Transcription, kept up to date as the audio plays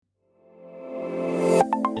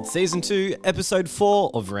It's Season 2, Episode 4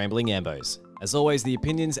 of Rambling Ambos. As always, the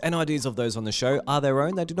opinions and ideas of those on the show are their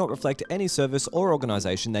own. They do not reflect any service or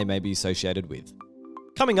organisation they may be associated with.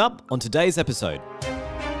 Coming up on today's episode.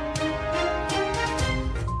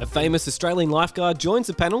 A famous Australian lifeguard joins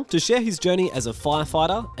the panel to share his journey as a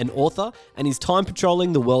firefighter, an author, and his time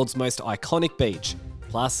patrolling the world's most iconic beach.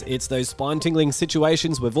 Plus, it's those spine-tingling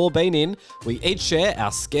situations we've all been in. We each share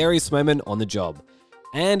our scariest moment on the job.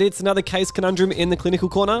 And it's another case conundrum in the Clinical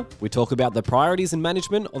Corner. We talk about the priorities and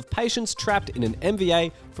management of patients trapped in an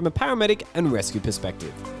MVA from a paramedic and rescue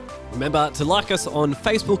perspective. Remember to like us on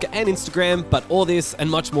Facebook and Instagram, but all this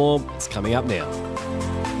and much more is coming up now.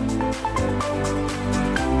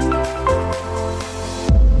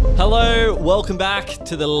 Hello, welcome back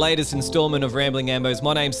to the latest instalment of Rambling Ambos.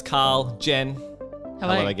 My name's Carl. Jen.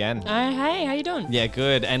 Hello again. Hey, how you doing? Yeah,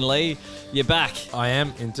 good. And Lee, you're back. I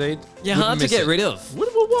am indeed. You're hard to get rid of.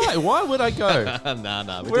 Why? Why would I go?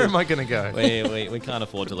 No. Where am I going to go? We can't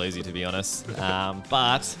afford to lose you, to be honest.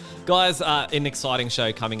 But, guys, an exciting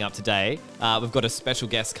show coming up today. We've got a special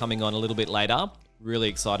guest coming on a little bit later. Really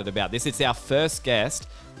excited about this. It's our first guest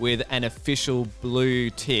with an official blue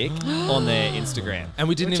tick on their Instagram. And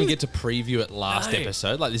we didn't even get to preview it last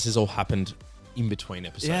episode. Like, this has all happened in between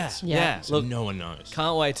episodes. Yeah. So Look, no one knows.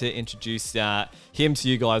 Can't wait to introduce him to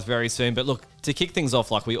you guys very soon. But look, to kick things off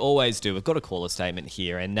like we always do, we've got a caller statement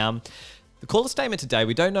here. And the caller statement today,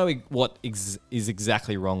 we don't know what is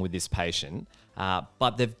exactly wrong with this patient,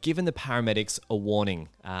 but they've given the paramedics a warning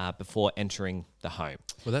before entering the home.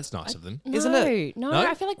 Well, that's nice of them. Isn't it? No, No?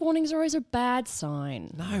 I feel like warnings are always a bad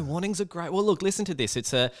sign. No, warnings are great. Well, look, listen to this.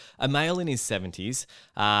 It's a male in his 70s,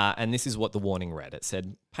 and this is what the warning read. It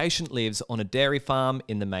said, patient lives on a dairy farm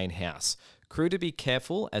in the main house. Crew to be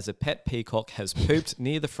careful as a pet peacock has pooped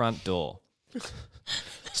near the front door.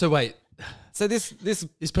 So wait, So this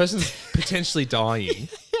person's potentially dying,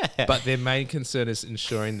 but their main concern is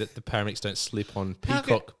ensuring that the paramedics don't slip on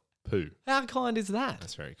peacock poo. how kind is that?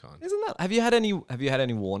 That's very kind. Isn't that? Have you had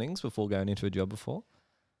any warnings before going into a job before?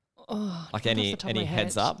 Oh, Like off any the top of my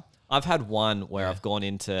heads head. up? I've had one where I've gone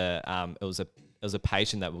into it was a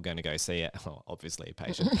patient that we're going to go see. Obviously a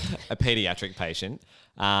patient, a pediatric patient.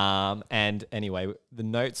 And anyway, the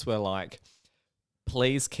notes were like,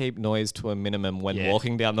 please keep noise to a minimum when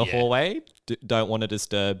walking down the hallway. Don't want to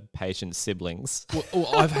disturb patient's siblings. Well,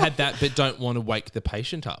 I've had that, but don't want to wake the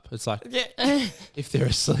patient up. It's like, if they're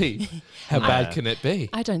asleep, how bad can it be?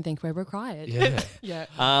 I don't think we're required. Yeah.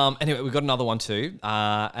 Yeah. Anyway, we've got another one too.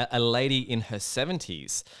 A lady in her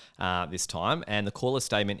 70s this time, and the caller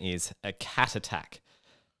statement is a cat attack.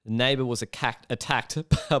 The neighbour was attacked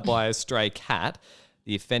by a stray cat.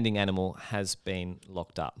 The offending animal has been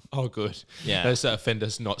locked up. Oh, good. Yeah. Those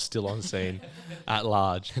offenders not still on scene at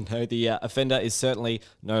large. No, the offender is certainly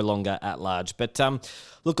no longer at large. But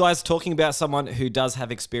look, guys, talking about someone who does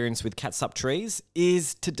have experience with cats up trees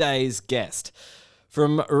is today's guest.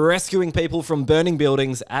 From rescuing people from burning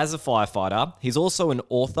buildings as a firefighter, he's also an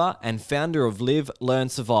author and founder of Live, Learn,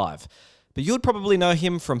 Survive. But you'd probably know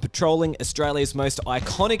him from patrolling Australia's most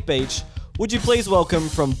iconic beach. Would you please welcome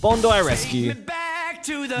from Bondi Rescue,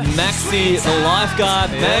 Maxi, the lifeguard.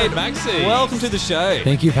 Yeah, Mate, Maxi. welcome to the show.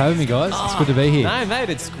 Thank you for having me, guys. It's good to be here. No, mate,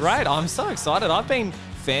 it's great. I'm so excited. I've been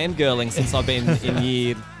fangirling since I've been in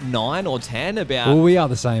year 9 or 10 about... Well, we are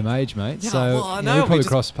the same age, mate. Yeah, so well, I know, we we probably just-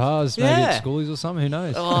 crossed paths maybe Yeah. at schoolies or something. Who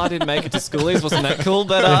knows? Oh, I didn't make it to schoolies. Wasn't that cool?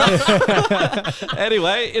 But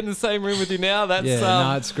anyway, in the same room with you now. That's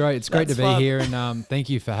no, it's great. It's great to that's be fun. here, and thank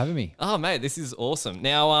you for having me. Oh, mate, this is awesome.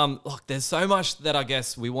 Now, look, there's so much that I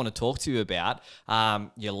guess we want to talk to you about.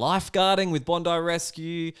 Your lifeguarding with Bondi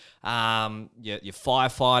Rescue, your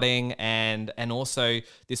firefighting, and also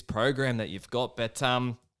this program that you've got. But,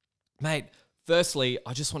 mate, firstly,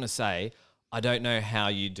 I just want to say I don't know how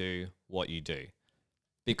you do what you do,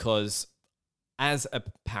 because as a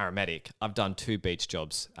paramedic, I've done 2 beach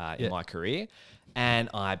jobs in my career, and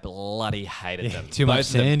I bloody hated them. Too much Both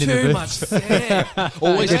of them. sand in the Too boots. much sand.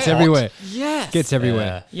 Always gets hot. everywhere. Yes. Gets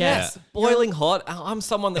everywhere. Yes. Boiling hot. I'm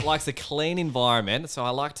someone that likes a clean environment, so I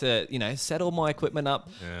like to, set all my equipment up,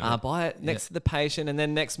 buy it next to the patient, and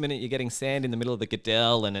then next minute you're getting sand in the middle of the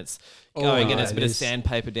Goodell, and it's going, and it's a bit of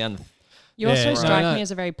sandpaper down the... You also Yeah, strike no. me as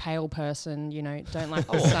a very pale person, don't like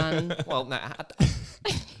the sun. Well, no,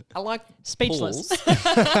 I like Speechless. pools,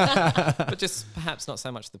 but just perhaps not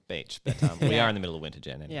so much the beach. But we are in the middle of winter,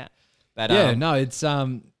 Jen. Anyway. Yeah. But, Yeah, no,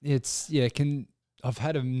 I've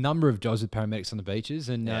had a number of jobs with paramedics on the beaches,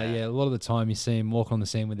 and a lot of the time you see them walk on the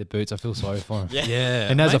sand with their boots. I feel sorry for them. Yeah.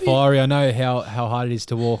 And as Maybe- a firey, I know how hard it is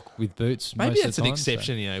to walk with boots. Maybe most that's of an the time, so-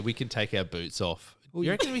 exception. We can take our boots off. You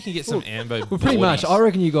reckon we can get some ambo? Well, pretty much. boardies? I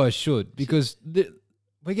reckon you guys should, because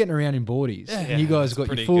we're getting around in boardies, and you Yeah, guys it's got your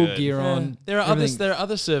pretty full good. gear on. There are everything. there are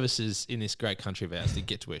other services in this great country of ours that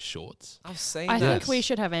get to wear shorts. I've seen I that. think we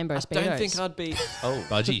should have Ambo I Speedos. don't think I'd be. Oh,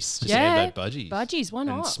 Budgies. Just Yeah. Ambo budgies. Budgies, why And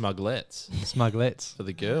not? smuglets Smuglets. for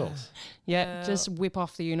the girls. Yeah, just whip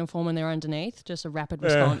off the uniform and they're underneath. Just a rapid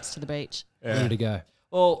response to the beach. Ready to go.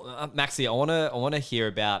 Well, Maxie, I want to hear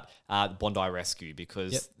about Bondi Rescue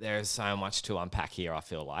because there's so much to unpack here. I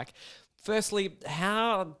feel like, firstly,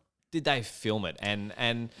 how did they film it?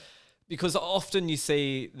 And because often you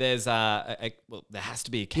see there's there has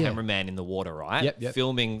to be a cameraman in the water, right? Yep.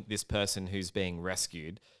 Filming this person who's being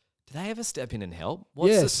rescued. Do they ever step in and help?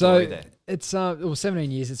 What's Yeah, the story so there? it's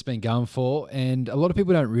 17 years it's been going for, and a lot of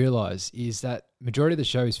people don't realize is that majority of the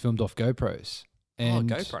show is filmed off GoPros. And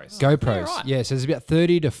GoPros. GoPros. Yeah, right. Yeah, so there's about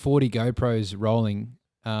 30 to 40 GoPros rolling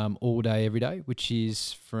all day, every day, which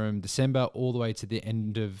is from December all the way to the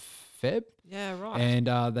end of Feb. Yeah, right.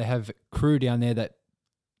 And they have crew down there that,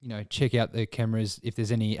 check out the cameras. If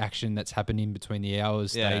there's any action that's happened in between the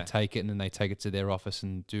hours, Yeah. they take it and then they take it to their office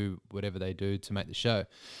and do whatever they do to make the show.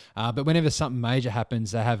 But whenever something major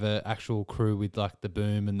happens, they have an actual crew with like the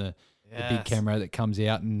boom and the big Yes. camera that comes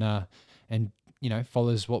out and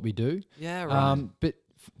follows what we do. Yeah, right. But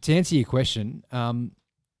to answer your question,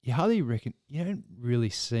 you hardly you don't really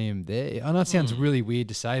see them there. I know it sounds really weird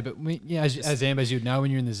to say, but as Amber, as you'd know, when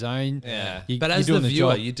you're in the zone, Yeah. you, But you're as the doing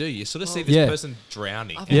viewer, job. you sort of see this Yeah. person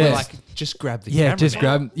drowning. And Yeah. we're like, just grab the Yeah, camera. just now.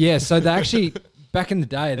 grab. Yeah, so they actually back in the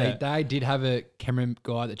day, they did have a camera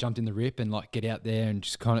guy that jumped in the rip and like get out there and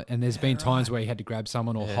just kind of. And there's been times where he had to grab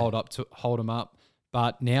someone or hold them up,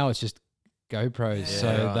 but now it's just GoPros. So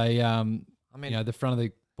right. they I mean, the front of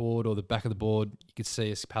the board or the back of the board, you could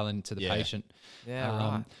see us palling to the Yeah. patient. yeah,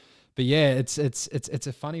 right. But yeah, it's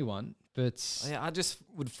a funny one. But Yeah, I just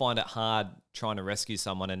would find it hard trying to rescue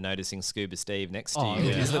someone and noticing Scuba Steve next to Oh, you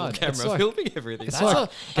with yeah. his little It's camera like- filming everything. it's That's like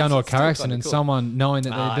going to a car still accident kinda and cool. someone knowing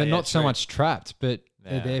that they're yeah, not so true. much trapped, but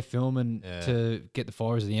Yeah. they're there filming Yeah. to get the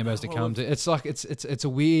fires of the ambos to Well, come. It's like it's a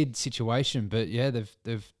weird situation, but yeah, they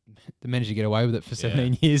managed to get away with it for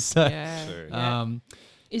 17 years. So, Yeah. True. Yeah.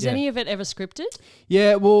 Is yeah. any of it ever scripted?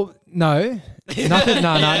 yeah, well, no, nothing,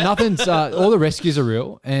 nothing's. All the rescues are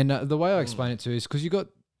real, and the way I explain it to is because you got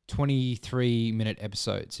 23-minute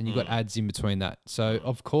episodes and you've got ads in between that. So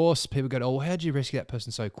of course people go, oh, how did you rescue that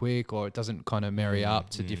person so quick? Or it doesn't kind of marry up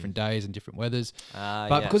to different days and different weathers.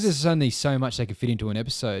 But because there's only so much they can fit into an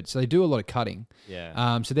episode, so they do a lot of cutting.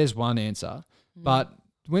 Yeah. So there's one answer. But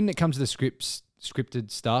when it comes to the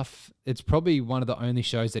scripted stuff, it's probably one of the only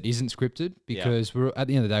shows that isn't scripted because we're at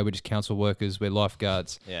the end of the day, we're just council workers, we're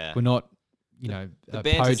lifeguards. Yeah. We're not, the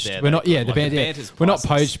banter's poached. there, We're though, not, yeah, like, the the band, banter's we're not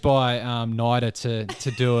priceless. poached by NIDA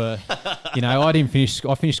to do a, I didn't finish.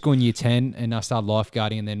 I finished school in year 10 and I started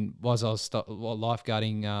lifeguarding, and then I was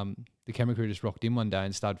lifeguarding, the camera crew just rocked in one day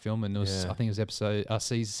and started filming. It was, I think it was episode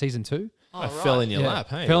season 2. I fell in your lap,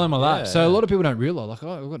 hey? Fell in my lap. Yeah. So a lot of people don't realize, like,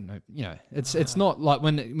 oh, I've got no, it's not like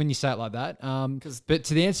when you say it like that. But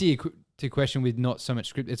to the answer to your question with not so much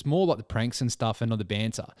script, it's more like the pranks and stuff and not the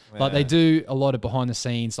banter. Like they do a lot of behind the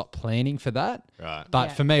scenes, like planning for that. Right. But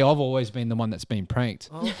Yeah. for me, I've always been the one that's been pranked.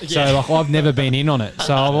 So like I've never been in on it.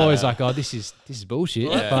 So I'm always like, oh, this is bullshit.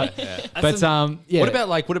 But yeah.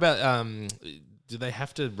 What about do they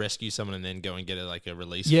have to rescue someone and then go and get a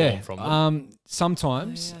release Yeah, form from them?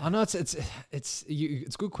 sometimes I know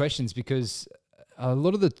it's good questions because a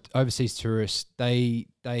lot of the overseas tourists they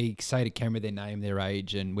say to camera their name, their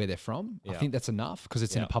age, and where they're from. I think that's enough because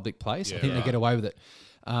it's in a public place. I think they get away with it.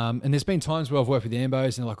 And there's been times where I've worked with the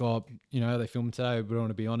Ambos and they're like, oh, they filmed today, we don't want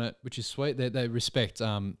to be on it, which is sweet. They respect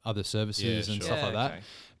other services and stuff like that. okay.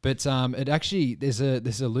 But it actually there's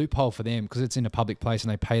a loophole for them because it's in a public place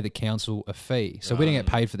and they pay the council a fee, so we don't get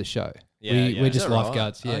paid for the show. We're just Is that right?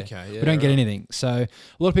 lifeguards. Yeah, Okay, we don't get anything. So a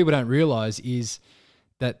lot of people don't realise is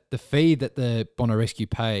that the fee that the Bondi Rescue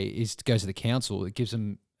pay goes to the council. It gives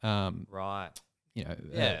them Right. you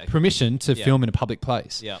permission to film in a public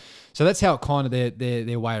place. Yeah. So that's how kind of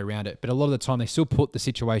their way around it. But a lot of the time they still put the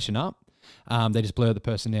situation up. They just blur the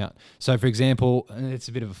person out. So for example, and it's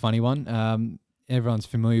a bit of a funny one. Everyone's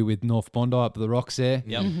familiar with North Bondi up the rocks there.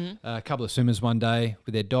 Yep. A couple of swimmers one day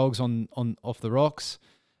with their dogs on off the rocks.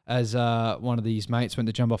 As one of these mates went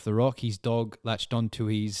to jump off the rock, his dog latched onto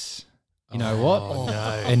his, and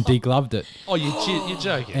degloved it. Oh, you're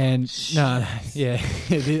joking. And no,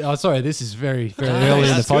 yeah. Sorry, this is very, very early in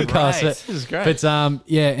the that's good. podcast. Great. This is great. But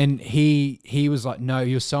and he was like, no,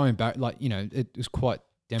 he was so embarrassed. Like, it was quite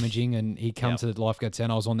damaging. And he come to the lifeguard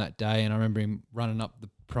town. I was on that day, and I remember him running up the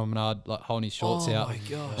promenade, like holding his shorts Oh out. my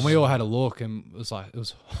gosh. And we all had a look, and it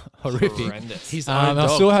was horrific. Horrendous. He's the own I dog.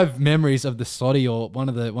 still have memories of the soddy or one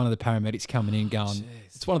of the paramedics coming in going,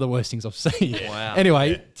 it's one of the worst things I've seen. Wow.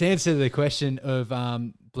 Anyway, to answer the question of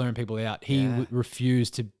blurring people out, he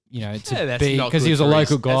refused to, that's be, not because good he was a for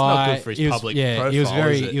his- local that's not guy. good for his he was, public he was profile,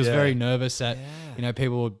 very, is it? he was Yeah. very nervous that,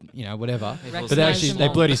 people would, whatever. But they Recognize actually, him they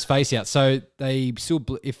all. blurred his face out. So they still,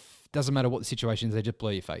 doesn't matter what the situation is, they just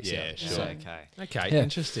blur your face Yeah, out. sure. So- Okay. Okay, Yeah.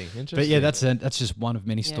 interesting. but yeah, that's just one of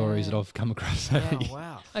many stories Yeah. that I've come across. Oh,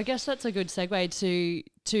 wow. I guess that's a good segue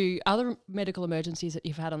to other medical emergencies that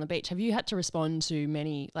you've had on the beach. Have you had to respond to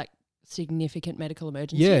many like significant medical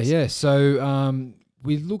emergencies? Yeah. So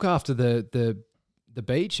we look after the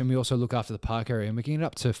beach, and we also look after the park area, and we can get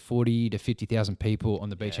up to 40 to 50,000 people on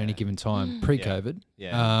the beach at any given time pre-COVID.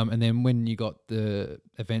 Yeah. And then when you got the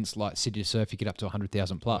events like City to Surf, you get up to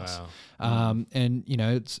 100,000 plus. Wow. And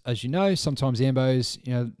it's, as you know, sometimes Ambos,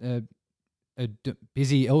 are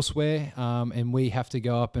busy elsewhere, and we have to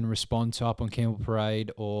go up and respond to up on Campbell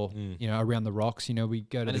Parade or around the rocks. We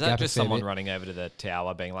go to And the is Gap that a just fair someone bit. running over to the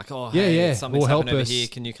tower being like, oh, Yeah, hey, yeah, something's or help happened over us. here.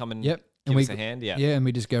 Can you come and Yep. give And us a hand? Yeah. Yeah, and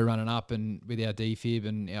we just go running up and with our defib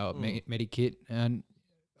and our medikit, and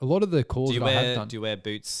a lot of the calls Do you that I have wear done. do you wear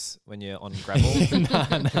boots when you're on gravel?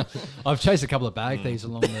 No. I've chased a couple of bag thieves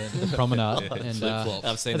along the promenade, and flip-flops.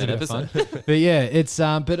 I've seen that's that a bit of episode. fun. But yeah, it's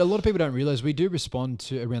but a lot of people don't realize we do respond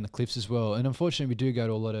to around the cliffs as well, and unfortunately we do go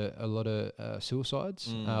to a lot of suicides.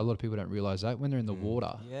 A lot of people don't realize that when they're in the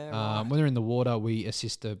water. Yeah, right. When they're in the water, we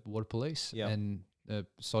assist the water police Yep. and the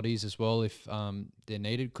soddies as well if they're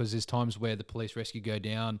needed, because there's times where the police rescue go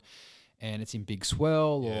down and it's in big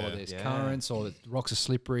swell or there's Yeah. currents or the rocks are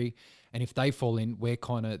slippery. And if they fall in, we're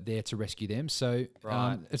kind of there to rescue them. So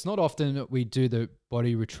Right. it's not often that we do the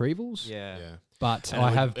body retrievals, Yeah. but And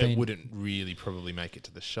I it have it been. wouldn't really probably make it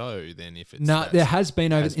to the show then if it's No, that- there has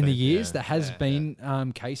been over has in the been, years. yeah. There has Yeah.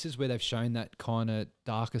 been cases where they've shown that kind of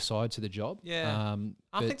darker side to the job. Yeah.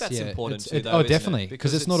 I think but that's important it's- too, though, isn't it? definitely, because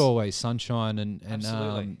Because it's not it's- always sunshine and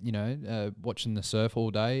Absolutely. watching the surf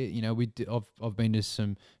all day. I've been to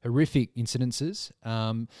some horrific incidences,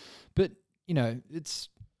 but it's.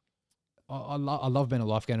 I love being a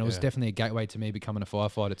lifeguard, and it was Yeah. definitely a gateway to me becoming a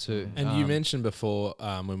firefighter too. And you mentioned before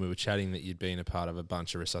when we were chatting that you'd been a part of a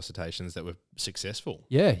bunch of resuscitations that were successful.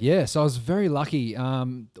 Yeah. So I was very lucky.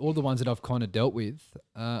 All the ones that I've kind of dealt with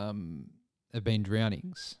have been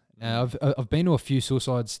drownings. I've been to a few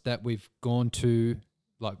suicides that we've gone to,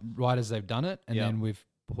 like right as they've done it, and Yeah. then we've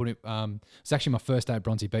put it. It's actually my first day at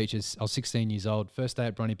Bronte Beach. I was 16 years old. First day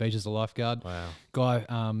at Bronte Beach as a lifeguard. Wow. Guy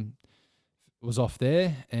was off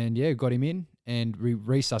there, and got him in and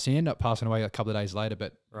resuscitated. He ended up passing away a couple of days later,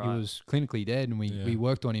 but he Right. was clinically dead, and we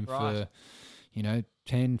worked on him Right. for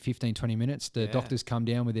 10, 15, 20 minutes. The Yeah. doctors come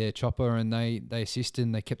down with their chopper and they assisted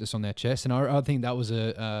and they kept us on their chest. And I think that was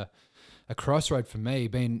a crossroad for me.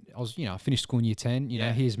 I finished school in year 10.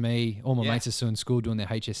 Yeah. Here's me. All my Yeah. mates are still in school doing their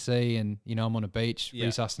HSC, and I'm on a beach Yeah.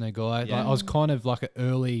 resuscitating a guy. Yeah. Like, I was kind of like an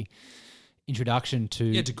early introduction to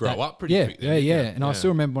You had to grow that- up pretty yeah, quick then, Yeah, didn't yeah. you? And I Yeah. still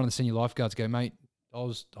remember one of the senior lifeguards go, mate, I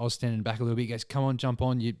was standing back a little bit. He goes, come on, jump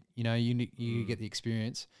on. You get the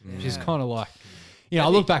experience, which is Yeah. kind of like, I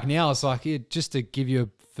look back now, it's like just to give you a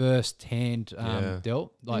first hand Yeah.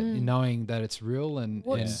 dealt, like knowing that it's real and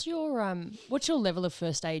What's your level of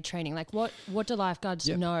first aid training? Like what do lifeguards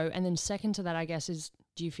Yep. know? And then second to that, I guess, is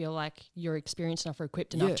do you feel like you're experienced enough or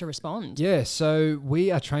equipped enough Yeah. to respond? yeah. So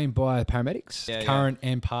we are trained by paramedics, Yeah, yeah. current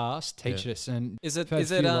and past, teach us. And Is it I've had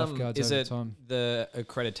is a it few lifeguards is over it time. the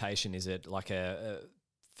accreditation? Is it like a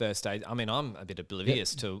first aid? I mean, I'm a bit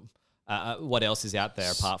oblivious to what else is out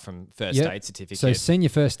there apart from first Yep. aid certificate. So senior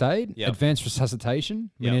first aid, Yep. advanced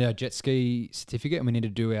resuscitation. We Yep. need our jet ski certificate, and we need to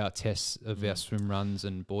do our tests of our swim runs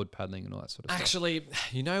and board paddling and all that sort of stuff. Actually,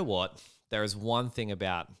 you know what? There is one thing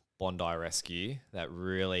about Bondi Rescue that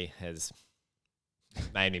really has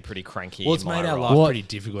made me pretty cranky. Well, it's in my made our role. life What? pretty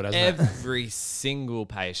difficult, hasn't it? Every single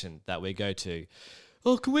patient that we go to,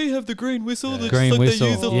 oh, can we have the green whistle? That's Green like whistle.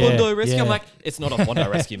 they use of Yeah, Bondi Rescue. I'm yeah. like, it's not a Bondi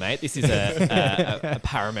Rescue, mate. This is a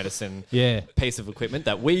paramedicine Yeah. piece of equipment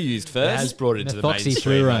that we used It first. has brought it into the Foxy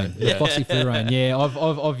mainstream. Fluorone. Yeah. Foxy Fluorone. Yeah,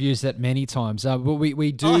 I've used that many times. But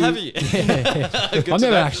we do. Oh, have you? Yeah. Good to I've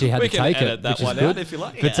never know. actually had We to can take edit it, that which is one good. out if you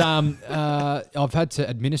like. But I've had to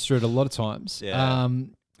administer it a lot of times. Yeah.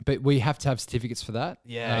 But we have to have certificates for that.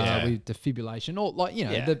 Yeah. With defibrillation or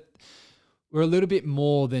Yeah. we're a little bit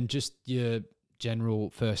more than just your general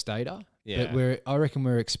first aider. Yeah. But I reckon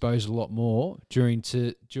we're exposed a lot more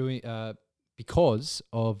because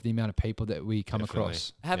of the amount of people that we come Definitely.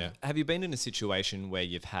 across. Have you been in a situation where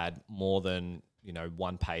you've had more than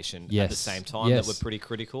one patient at the Yes. same time Yes. that were pretty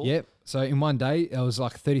critical? Yep. So in one day, there was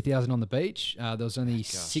like 30,000 on the beach. There was only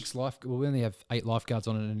 6 well, we only have 8 lifeguards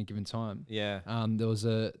on at any given time. Yeah. There was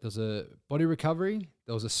a body recovery,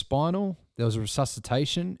 there was a spinal, there was a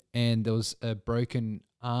resuscitation, and there was a broken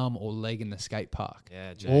arm or leg in the skate park.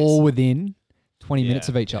 Yeah, jeez. All within 20 minutes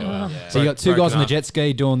of each other. Wow. Yeah. So you got 2 guys Broken on the arm. jet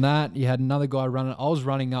ski doing that. You had another guy running. I was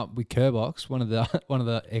running up with Kerbox, one of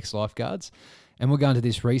the ex lifeguards, and we're going to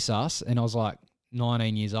this resus, and I was like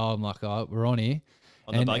 19 years old. I'm like, oh, we're on here.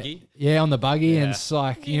 On the buggy? Yeah, on the buggy. Yeah. And it's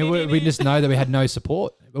like, we just know that we had no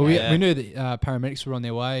support. But Yeah. we knew that paramedics were on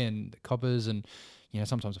their way and the coppers and,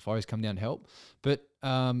 sometimes the fireys come down to help. But,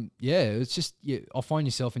 it's just, I'll find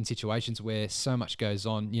yourself in situations where so much goes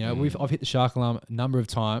on. I've hit the shark alarm a number of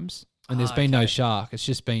times. And there's been no shark. It's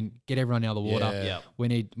just been get everyone out of the water. Yeah. Yeah. When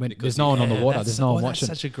there's no one on the water. There's no one watching.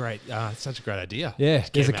 That's such a great idea. Yeah,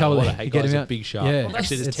 Just there's get a 'em out couple of of water. Hey you get guys, 'em a out. big shark. Yeah.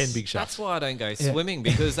 Actually, there's It's- 10 big sharks. That's why I don't go swimming,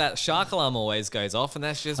 because that shark alarm always goes off, and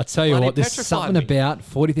that's just I tell you bloody what, there's petrified something me. about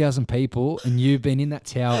 40,000 people, and you've been in that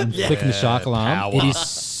tower and flicking the shark alarm. power.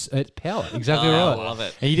 It's power. Exactly Oh, I right. love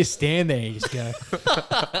it. And you just stand there and you just go,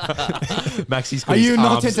 Maxie's got "Are his you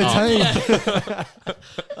not arms up. entertained?"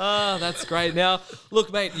 Oh, that's great. Now,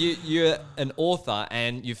 look, mate, you're an author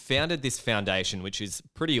and you've founded this foundation, which is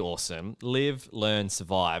pretty awesome. Live, Learn,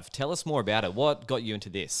 Survive. Tell us more about it. What got you into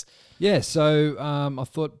this? Yeah, so I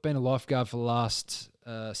thought being a lifeguard for the last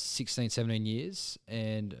 16, 17 years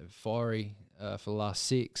and fiery for the last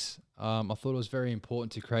 6, I thought it was very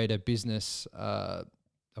important to create a business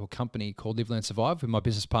or company called Live, Learn, Survive with my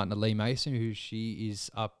business partner Lee Mason, who she is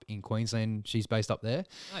up in Queensland. She's based up there.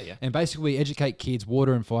 Oh, yeah. And basically we educate kids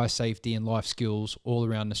water and fire safety and life skills all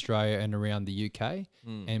around Australia and around the UK.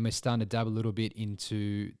 And we're starting to dab a little bit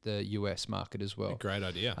into the US market as well. Great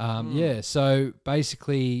idea. Yeah, so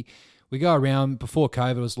basically we go around. Before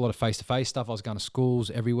COVID, it was a lot of face-to-face stuff. I was going to schools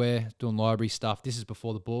everywhere, doing library stuff. This is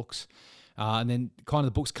before the books. And then kind of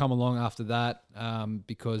the books come along after that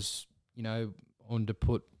because, I wanted to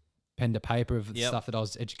put pen to paper of the Yep. stuff that I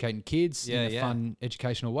was educating kids in a Yeah. fun,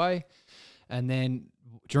 educational way. And then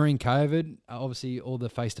during COVID, obviously all the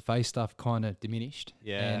face-to-face stuff kind of diminished.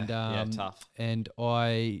 Yeah, And, yeah, tough. And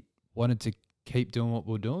I wanted to keep doing what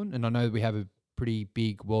we're doing. And I know we have a pretty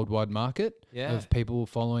big worldwide market Yeah. of people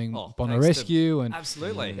following Oh, Bono thanks to- Rescue and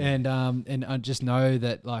Absolutely. and I just know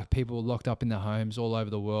that like people locked up in their homes all over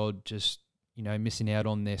the world, just missing out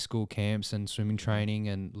on their school camps and swimming training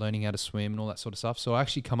and learning how to swim and all that sort of stuff. So I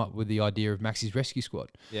actually come up with the idea of Maxie's Rescue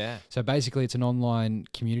Squad. Yeah. So basically, it's an online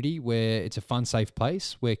community where it's a fun, safe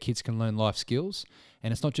place where kids can learn life skills.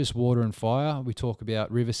 And it's not just water and fire. We talk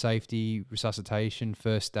about river safety, resuscitation,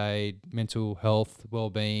 first aid, mental health,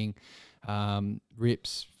 well-being,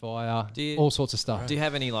 rips, fire, all sorts of stuff. Do you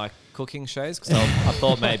have any like cooking shows? Because I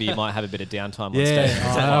thought maybe you might have a bit of downtime on stage. Yeah,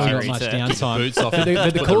 Is that I haven't fiery got much to- downtime. Boots off. But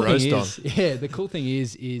the Put cool roast thing on. is, the cool thing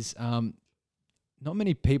is not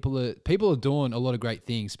many people are doing a lot of great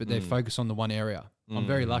things, but they're focused on the one area. I'm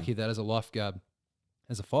very lucky that as a lifeguard,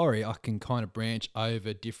 as a fiery, I can kind of branch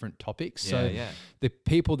over different topics. So yeah. the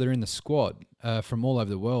people that are in the squad from all over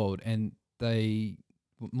the world, and they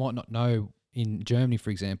might not know in Germany, for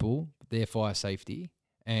example, their fire safety.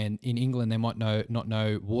 And in England, they might not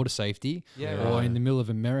know water safety, Yeah, or right. in the middle of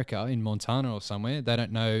America, in Montana or somewhere, they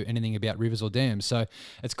don't know anything about rivers or dams. So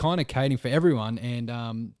it's kind of catering for everyone. And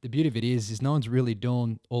the beauty of it is no one's really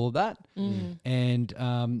doing all of that. And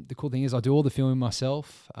the cool thing is, I do all the filming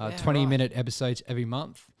myself. 20-minute episodes every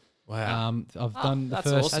month. Wow. I've done the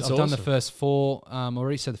that's first. awesome. I've That's done the awesome. first 4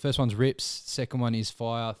 already. So the first one's rips, second one is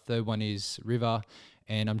fire, third one is river,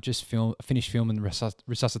 and I'm just finished filming the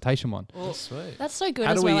resuscitation one. Sweet. That's so good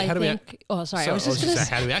How as do we- well, how I do we- think. Oh, sorry. So I was just going to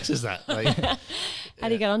how do we access that? Like, how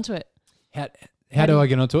do you get onto it? How do I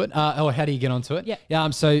get onto it? How do you get onto it? Yeah.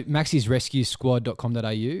 So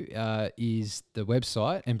maxiesrescuesquad.com.au is the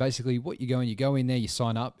website, and basically what you go in there, you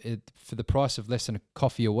sign up for the price of less than a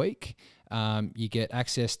coffee a week. You get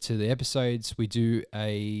access to the episodes. We do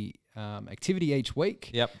a activity each week.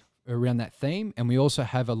 Yep. Around that theme, and we also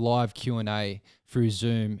have a live Q&A through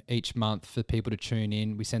Zoom each month for people to tune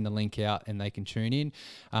in. We send the link out and they can tune in.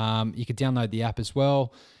 You can download the app as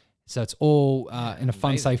well. So it's all in a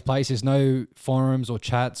fun, safe place. There's no forums or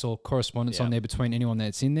chats or correspondence on there between anyone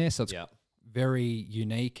that's in there. So it's very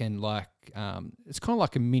unique and like it's kind of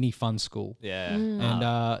like a mini fun school. Yeah.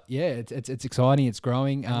 And it's exciting. It's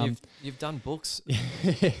growing. And you've done books,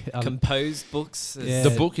 composed books. Yeah.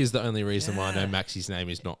 the book is the only reason why I know Maxie's name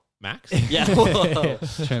is not Max. Yeah.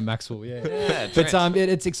 Trent Maxwell, yeah. Trent. But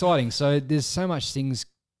it's exciting. So there's so much things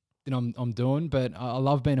that I'm doing, but I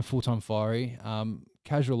love being a full-time fiery.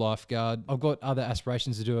 casual lifeguard. I've got other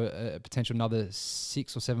aspirations to do a potential another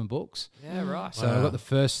 6 or 7 books. Yeah, right. So I've got the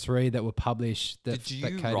first 3 that were published. That, Did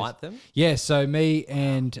that you caters- write them? Yeah, so me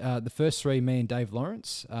and the first 3, me and Dave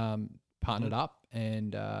Lawrence partnered up,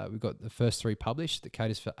 and we've got the first 3 published that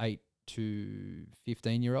caters for 8 to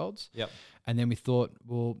 15-year-olds. Yep. And then we thought,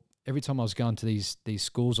 well, every time I was going to these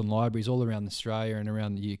schools and libraries all around Australia and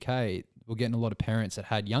around the UK, we're getting a lot of parents that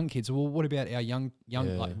had young kids. Well, what about our young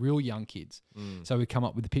like real young kids? So we come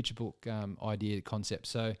up with the picture book idea concept.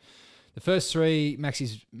 So the first 3,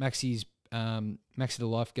 Maxi's Maxi the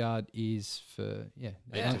Lifeguard is for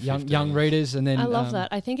young readers, and then I love that.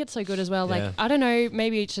 I think it's so good as well. Like, I don't know,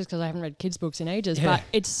 maybe it's just because I haven't read kids' books in ages, but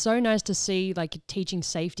it's so nice to see like teaching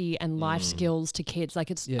safety and life skills to kids.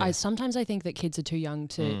 Like sometimes I think that kids are too young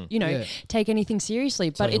to, take anything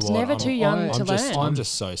seriously, but it's never too young to learn. I'm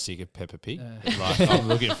just so sick of Peppa Pig. Like, I'm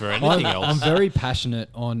looking for anything else. I'm very passionate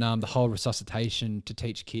on the whole resuscitation, to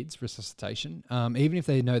teach kids resuscitation, even if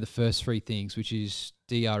they know the first 3 things, which is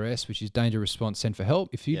DRS, which is danger response, send for help.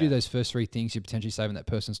 If you do those first 3 things, you're potentially saving that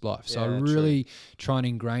person's life. So I really try and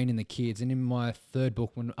ingrain in the kids. And in my 3rd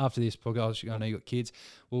book, when after this podcast, I know you got kids,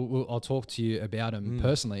 I'll talk to you about them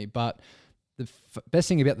personally. But the best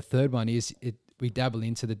thing about the 3rd one is we dabble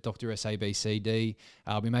into the Dr. S, A, B, C, D.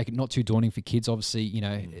 We make it not too daunting for kids. Obviously,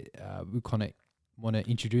 we kind of want to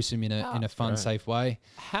introduce them in a fun, safe way.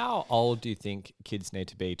 How old do you think kids need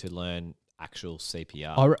to be to learn actual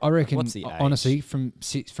CPR? I reckon, what's the age? honestly,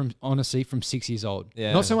 from 6 years old.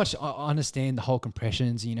 Yeah. Not so much. I understand the whole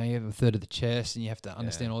compressions. You have a third of the chest, and you have to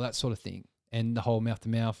understand all that sort of thing, and the whole mouth to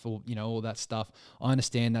mouth, or all that stuff. I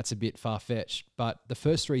understand that's a bit far fetched, but the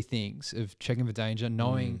first 3 things of checking for danger,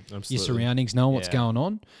 knowing your surroundings, knowing what's going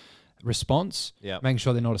on, response, making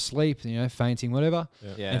sure they're not asleep, fainting, whatever,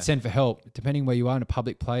 and send for help. Depending where you are, in a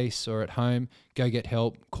public place or at home, go get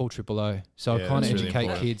help, call 000. So I kind of educate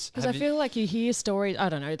kids. Because I feel like you hear stories, I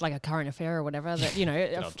don't know, like a current affair or whatever, that,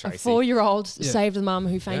 a 4-year-old saved the mum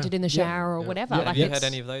who fainted in the shower or whatever. Have you had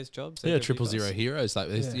any of those jobs? 000 heroes. Like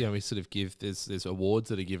we sort of give, there's awards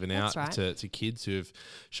that are given out to kids who have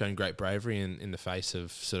shown great bravery in the face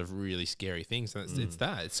of sort of really scary things. And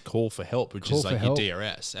it's call for help, which is like your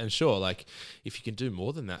DRS. And sure, like if you can do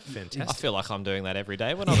more than that, fantastic. I feel like I'm doing that every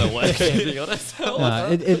day when I'm at work, to be honest.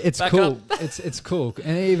 It's cool. It's cool.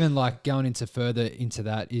 And even like going into further into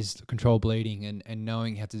that is control bleeding and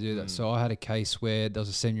knowing how to do that. So I had a case where there was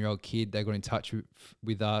a 7-year-old kid, they got in touch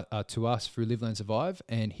with to us through Live Learn Survive,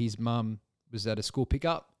 and his mum was at a school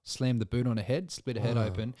pickup, slammed the boot on her head, split her head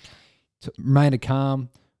open, remained calm,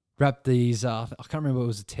 wrapped these, I can't remember, it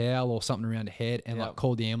was a towel or something around her head, and like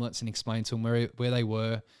called the ambulance and explained to them where they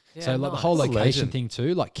were. Yeah, so like the whole location thing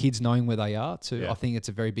too, like kids knowing where they are too, I think it's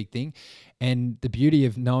a very big thing. And the beauty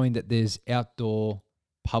of knowing that there's outdoor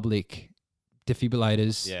public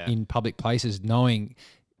defibrillators in public places, knowing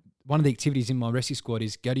one of the activities in my rescue squad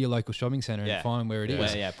is go to your local shopping centre and find where it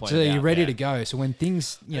is. So you're ready to go. So when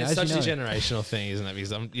things, it's such a generational thing, isn't it?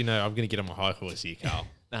 Because I'm going to get on my high horse here, Carl.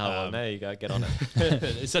 Well, there you go. Get on it.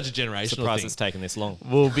 It's such a generational Surprised thing. It's taken this long.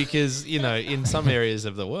 Well, because, in some areas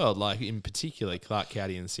of the world, like in particular Clark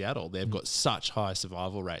County and Seattle, they've got such high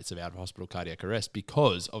survival rates of out-of-hospital cardiac arrest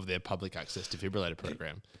because of their public access defibrillator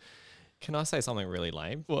program. Can I say something really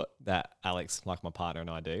lame? What? That Alex, like my partner, and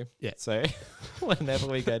I do. Yeah. So whenever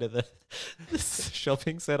we go to the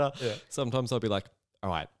shopping centre, sometimes I'll be like, all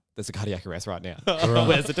right, there's a cardiac arrest right now.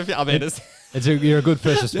 Where's the you're a good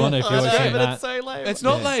first responder if you're always saying that. It's so lame. It's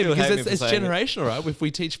not lame because it's generational, right? If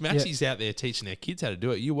we teach Maxis out there teaching their kids how to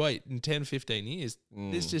do it, you wait in 10, 15 years,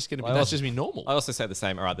 it's just going to be, that's just be normal. I also say the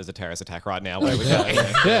same, all right, there's a terrorist attack right now. Where are we going?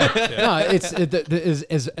 No, it's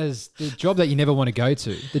as the job that you never want to go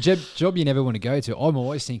to. The job you never want to go to, I'm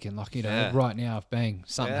always thinking like, right now, if bang,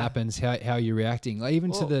 something happens, how are you reacting? Like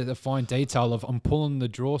even to the fine detail of I'm pulling the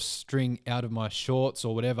drawstring out of my shorts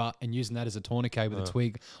or whatever and using that as a tourniquet with a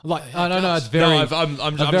twig. Like, I don't know, it's very... No,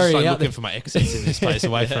 I'm just like looking for my exits in this space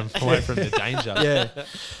away from the danger.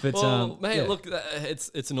 But mate, look,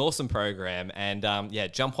 it's an awesome program, and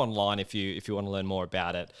jump online if you want to learn more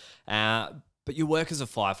about it. But you work as a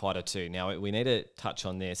firefighter too. Now we need to touch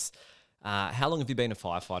on this. How long have you been a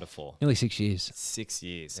firefighter for? Nearly 6 years. 6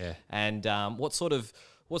 years. Yeah. And what sort of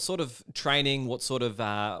training? What's the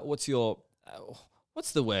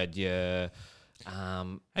word?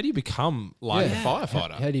 How do you become a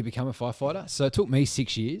firefighter? How do you become a firefighter? So it took me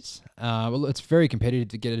 6 years. Well, it's very competitive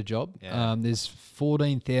to get a job. Yeah. There's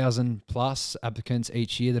 14,000 plus applicants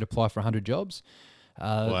each year that apply for 100 jobs.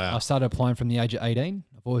 Wow. I started applying from the age of 18.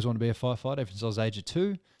 I've always wanted to be a firefighter ever since I was age of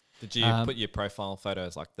 2. Did you put your profile photo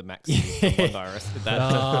as like the Maxi from Bondi Arrested?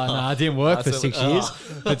 No, it didn't work for 6 years.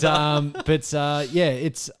 But yeah,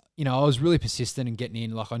 it's, you know, I was really persistent in getting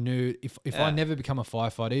in. Like I knew if I never become a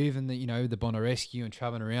firefighter, even the, you know, the Bondi Rescue and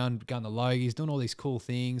traveling around, going to Logies, doing all these cool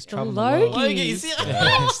things, traveling the world. Logies,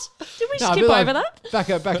 yes. Did we skip over that?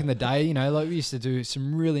 Back in the day, you know, like we used to do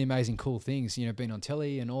some really amazing cool things, you know, being on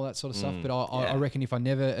telly and all that sort of stuff. But I reckon if I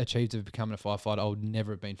never achieved of becoming a firefighter, I would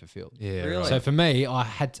never have been fulfilled. Yeah, really. So for me, I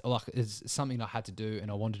had to, like, it's something I had to do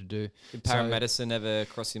and I wanted to do. Did paramedicine ever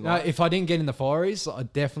cross your mind? No, if I didn't get in the fireys, I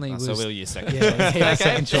definitely was. So will you second?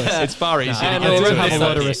 Second choice. It's far easier. And I do have a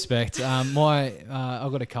lot of respect. I've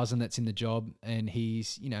got a cousin that's in the job, and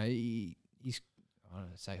he's, you know, he's I don't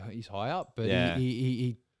know, say he's high up, but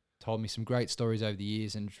he told me some great stories over the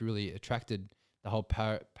years, and it's really attracted the whole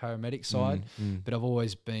paramedic side. But I've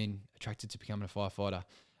always been attracted to becoming a firefighter.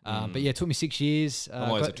 But yeah, it took me 6 years. I'm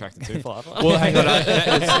always attracted to firefighters. Well, hang on.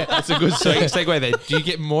 That's a good segue there. Do you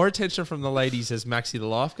get more attention from the ladies as Maxi the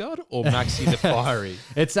lifeguard or Maxi the fiery?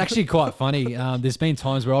 It's actually quite funny. There's been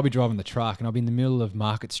times where I'll be driving the truck and I'll be in the middle of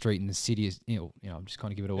Market Street in the city. You know, I'm just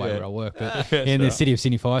kind of give it away where I work, but in the City of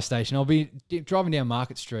Sydney Fire Station, I'll be driving down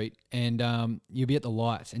Market Street and you'll be at the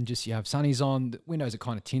lights and just you have sunnies on, the windows are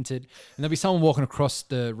kind of tinted, and there'll be someone walking across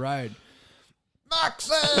the road. Maxi!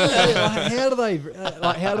 How do they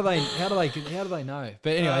know?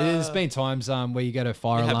 But anyway, there's been times where you go to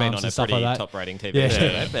fire alarms and stuff like that. Top rating TV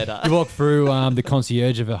show. Better. You walk through the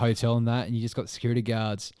concierge of a hotel and that, and you just got security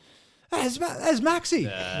guards. As Maxi.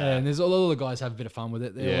 Yeah, and there's all the guys have a bit of fun with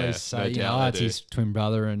it. They always say, you know, it's his twin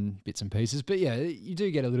brother and bits and pieces. But yeah, you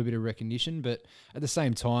do get a little bit of recognition. But at the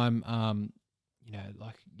same time, you know,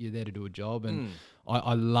 like you're there to do a job, and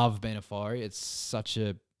I love being a fiery. It's such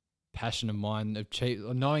a passion of mine of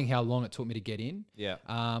knowing how long it took me to get in. Yeah.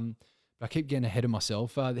 But I keep getting ahead of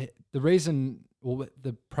myself. The reason, well,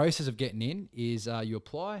 the process of getting in is you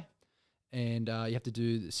apply, and you have to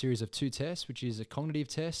do a series of 2 tests, which is a cognitive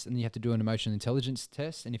test, and you have to do an emotional intelligence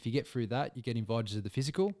test. And if you get through that, you get invited to the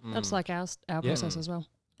physical. That's like our process as well.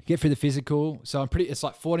 Get through the physical. So it's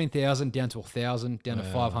like 14,000 down to 1,000, down to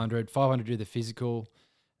 500. 500 do the physical.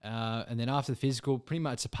 And then after the physical, pretty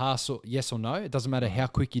much it's a pass or yes or no. It doesn't matter how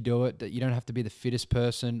quick you do it. That you don't have to be the fittest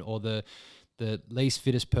person or the least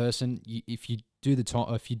fittest person. If you do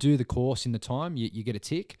the course in the time, you get a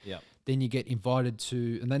tick. Yeah. Then you get invited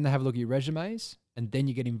to, and then they have a look at your resumes, and then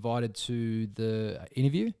you get invited to the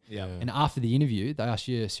interview. Yeah. And after the interview, they ask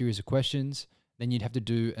you a series of questions. Then you'd have to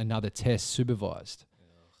do another test supervised.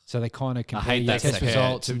 So they kind of compare your test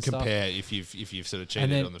results and compare if you've sort of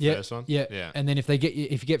cheated on the first one. Yeah. And then if you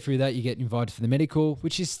get through that, you get invited for the medical,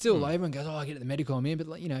 which is still everyone goes, I get the medical, I'm in. But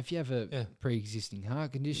like, you know, if you have a pre-existing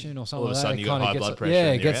heart condition or something all of a like sudden that, you got high blood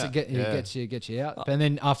pressure. gets you out. And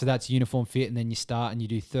then after that's uniform fit, and then you start and you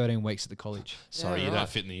do 13 weeks at the college. Sorry, you're not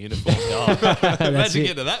fitting the uniform. Imagine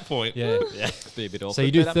getting to that point. Yeah, be a bit awkward. So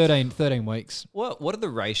you do 13 weeks. What are the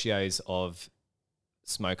ratios of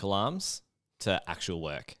smoke alarms to actual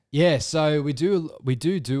work? Yeah, so we do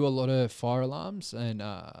a lot of fire alarms, and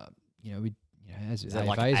as is that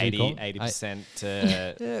like 80%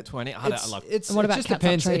 to 20? What about cats up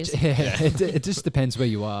trees? It just depends where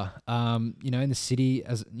you are. In the city,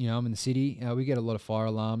 as you know, I'm in the city. We get a lot of fire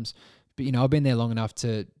alarms, but I've been there long enough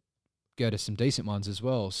to go to some decent ones as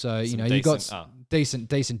well. So you got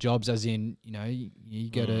decent jobs, as in you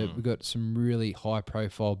go to, we've got some really high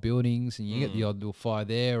profile buildings, and you get the odd little fire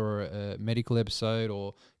there, or a medical episode,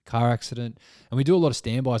 or car accident. And we do a lot of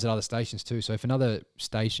standbys at other stations too. So if another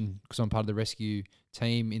station, because I'm part of the rescue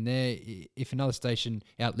team in there, if another station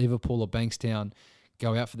out Liverpool or Bankstown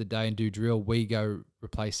go out for the day and do drill, we go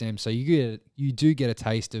replace them. So you do get a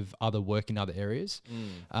taste of other work in other areas.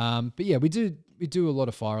 But yeah, we do a lot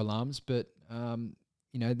of fire alarms, but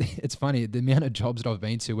it's funny, the amount of jobs that I've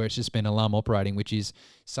been to where it's just been alarm operating, which is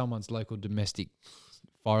someone's local domestic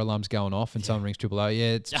fire alarm's going off, and someone rings AAA.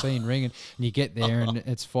 Yeah, it's been ringing, and you get there and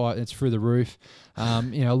it's through the roof. A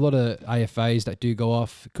lot of AFAs that do go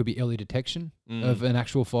off could be early detection of an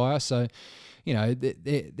actual fire. So,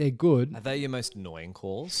 they're good. Are they your most annoying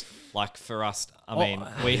calls? Like for us,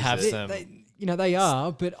 we have some. They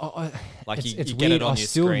are, but it's weird. Get it on I your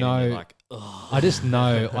still screen. Know. And you're like, ugh. I just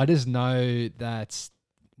know that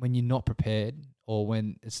when you're not prepared, or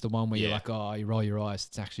when it's the one where you're like, oh, you roll your eyes,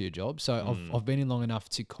 it's actually a job. So I've been in long enough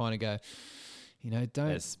to kind of go,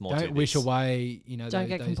 don't wish away. Don't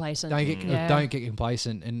get complacent. Don't get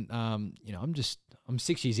complacent. And I'm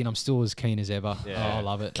 6 years in. I'm still as keen as ever. Yeah. Oh, I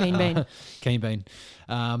love it. Keen bean. Keen bean.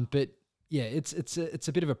 But it's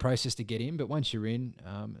a bit of a process to get in, but once you're in,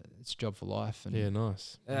 it's a job for life. And yeah,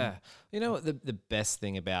 nice. Yeah, you know what the best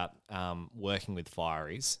thing about working with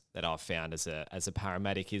fireys that I've found as a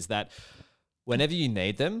paramedic is that whenever you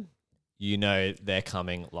need them, you know they're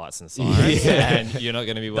coming, lights and sirens, and you're not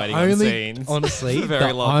going to be waiting on scenes. Honestly,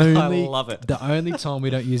 very long. I love it. The only time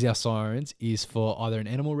we don't use our sirens is for either an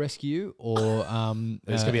animal rescue or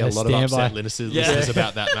there's going to be a lot of upset listeners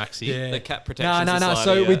about that, Maxi. Yeah. The cat protection No.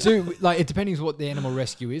 society, So we do it depends on what the animal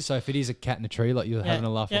rescue is. So if it is a cat in a tree, like you were having a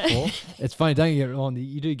laugh before, it's funny. Don't get it wrong.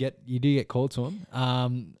 You do get called to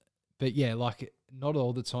them. But yeah, like not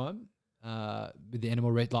all the time. With the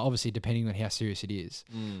animal obviously depending on how serious it is,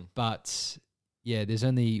 but yeah, there's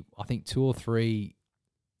only I think 2 or 3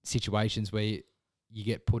 situations where you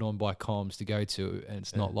get put on by comms to go to, and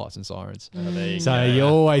it's not lights and sirens. So you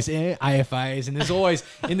always AFAs, and there's always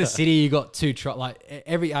in the city you got 2 trucks. Like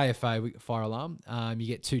every AFA fire alarm, you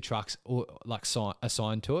get 2 trucks or like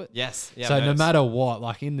assigned to it. Yes. Yeah, so no matter what,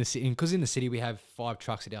 like in the city, because in the city we have 5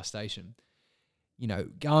 trucks at our station. You know,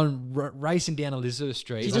 going racing down Elizabeth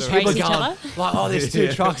Street. You just race each other? Like, oh, there's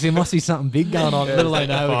 2 trucks. There must be something big going on. Little they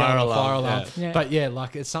know we're going to fire alarm. Yeah. But yeah,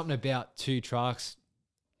 like it's something about 2 trucks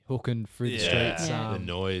hooking through the streets. The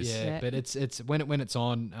noise. Yeah, but it's when it's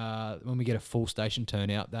on. When we get a full station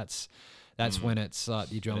turnout, that's when it's like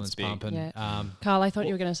the adrenaline's pumping. Yeah. Carl, I thought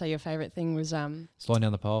you were going to say your favourite thing was slowing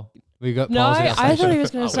down the pole. We got no. poles at our I thought station. he was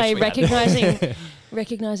going to say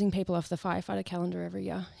recognizing people off the firefighter calendar every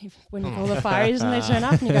year. When you call the fires and they turn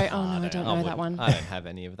up and you go, oh no, I don't know that one. I don't have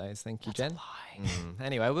any of those. Thank you, Jen.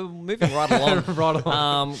 Anyway, we're moving right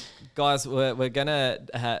along. Guys, we're going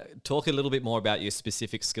to talk a little bit more about your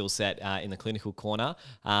specific skill set in the clinical corner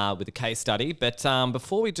with a case study. But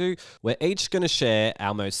before we do, we're each going to share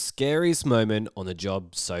our most scariest moment on the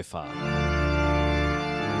job so far.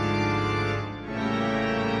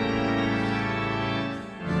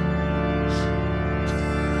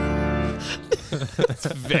 It's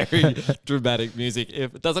very dramatic music.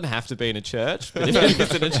 It doesn't have to be in a church, but if it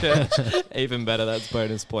is in a church, even better. That's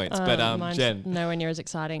bonus points. But Jen, nowhere near as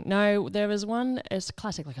exciting. No, there was one. It's a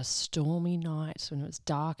classic, like a stormy night when it was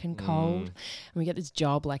dark and cold, and we get this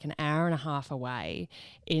job like an hour and a half away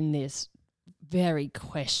in this very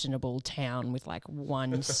questionable town with like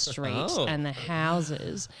one street and the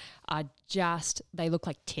houses are they look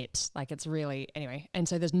like tips. Like it's really, anyway. And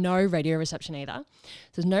so there's no radio reception either.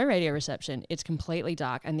 There's no radio reception. It's completely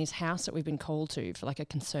dark. And this house that we've been called to for like a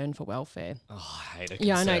concern for welfare. Oh, I hate it.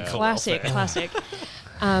 Yeah, I know. Classic.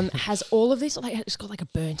 Has all of this, like it's got like a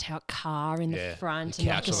burnt out car in the front. The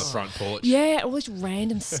couch on the front porch. Yeah, all this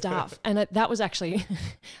random stuff. And that was actually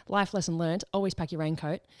life lesson learned. Always pack your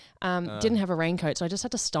raincoat. Didn't have a raincoat, so I just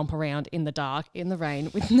had to stomp around in the dark, in the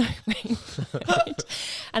rain, with no raincoat.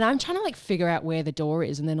 And I'm trying to like figure out where the door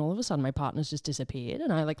is, and then all of a sudden my partner's just disappeared,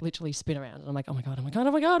 and I like literally spin around, and I'm like, oh my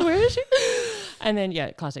god, where is she? And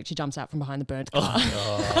then classic, she jumps out from behind the burnt car.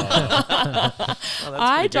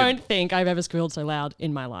 I don't think I've ever squealed so loud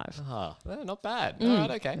in my life. Not bad. All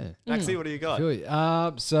right, okay. Maxie, what do you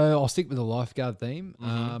got? So I'll stick with the lifeguard theme.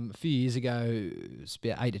 A few years ago, it was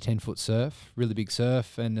about 8 to 10 foot surf, really big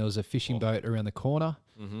surf, and there was a fishing boat around the corner.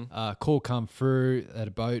 Call come through that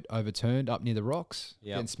a boat overturned up near the rocks,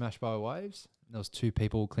 getting smashed by waves. There was 2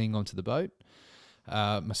 people clinging onto the boat.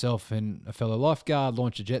 Myself and a fellow lifeguard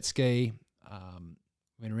launched a jet ski,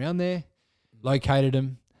 went around there, located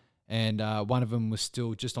them, and one of them was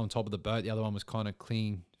still just on top of the boat. The other one was kind of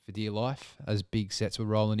clinging for dear life as big sets were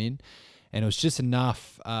rolling in. And it was just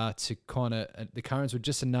enough to kind of, the currents were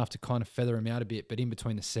just enough to kind of feather them out a bit, but in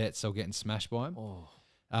between the sets, they were getting smashed by them.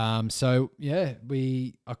 I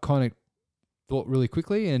kind of thought really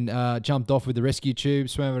quickly and jumped off with the rescue tube,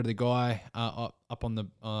 swam over to the guy up on the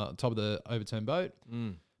top of the overturned boat,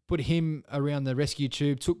 put him around the rescue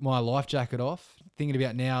tube, took my life jacket off. Thinking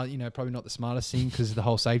about now, probably not the smartest thing because of the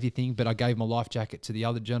whole safety thing, but I gave my life jacket to the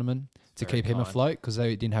other gentleman to keep him afloat because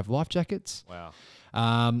they didn't have life jackets. Wow.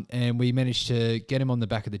 And we managed to get him on the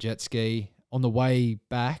back of the jet ski. On the way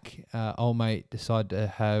back, old mate decided to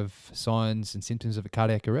have signs and symptoms of a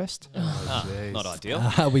cardiac arrest. Not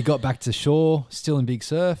ideal. We got back to shore, still in big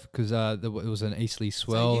surf, because it was an easterly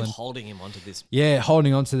swell. So you're holding him onto this... Yeah,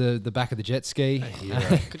 holding onto the back of the jet ski.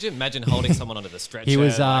 Could you imagine holding someone onto the stretcher? He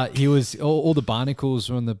was all the barnacles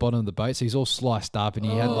were on the bottom of the boat, so he's all sliced up, and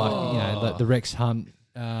he had the Rex Hunt.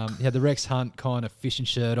 He had the Rex Hunt kind of fishing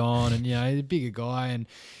shirt on, and he's a bigger guy, and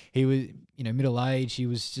he was middle aged. He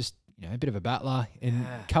was just a bit of a battler and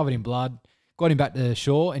covered in blood. Got him back to the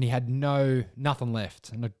shore, and he had nothing left.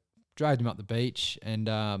 And I dragged him up the beach, and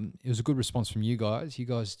it was a good response from you guys. You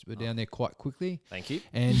guys were down there quite quickly. Thank you.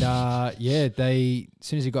 And as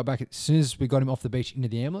soon as we got him off the beach into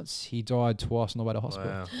the ambulance, he died twice on the way to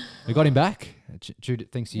hospital. Wow. We got him back,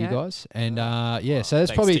 thanks to you guys. And so that's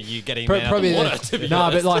thanks probably to you getting him out of the water. To be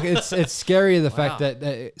honest. But like it's scarier the fact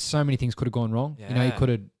that so many things could have gone wrong. Yeah. He could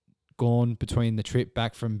have gone between the trip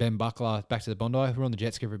back from Ben Buckler back to the Bondi. We were on the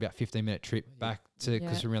jet ski for about 15-minute trip back to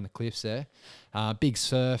because we're around the cliffs there. Big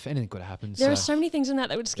surf, anything could have happened. There are so many things in that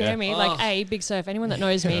would scare me. Like A, big surf. Anyone that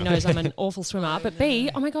knows me knows I'm an awful swimmer. But B,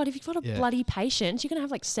 oh my God, if you've got a bloody patient, you're gonna have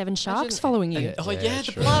like 7 sharks following you.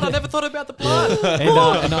 The blood. I never thought about the blood.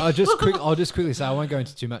 and I'll just quickly say I won't go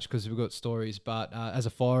into too much because we've got stories. But as a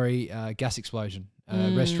fiery gas explosion.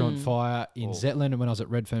 Restaurant fire in Zetland, and when I was at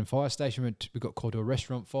Redfern Fire Station, we got called to a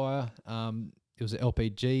restaurant fire. It was an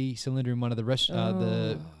LPG cylinder in one of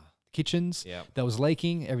the kitchens that was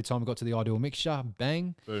leaking. Every time we got to the ideal mixture,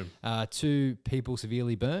 bang, boom. 2 people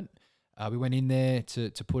severely burnt. We went in there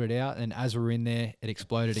to put it out, and as we were in there, it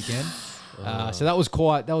exploded again. So that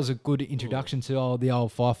was a good introduction to the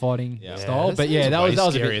old firefighting style. But that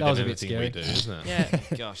was a bit scary. We do, isn't it? Yeah.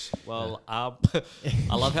 Gosh. Well, I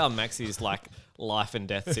love how Maxi's like life and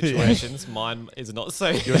death situations. Mine is not so.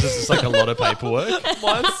 Yours is just like a lot of paperwork.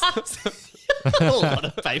 Mine's a lot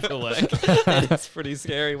of paperwork. It's pretty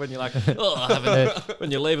scary when you're like, when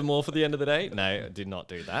you leave them all for the end of the day. No, I did not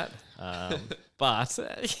do that. But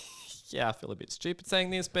I feel a bit stupid saying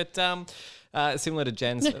this, but similar to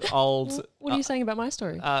Jen's old. What are you saying about my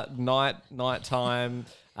story? Nighttime.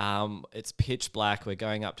 It's pitch black. We're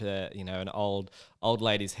going up to an old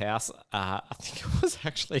lady's house. I think it was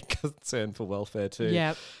actually concern for welfare too.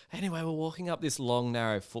 Yeah. Anyway, we're walking up this long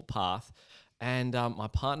narrow footpath, and my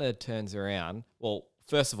partner turns around. Well,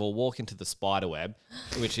 first of all, walk into the spider web,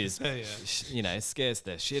 which is scares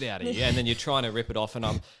the shit out of you, and then you're trying to rip it off.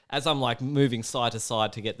 And as I'm like moving side to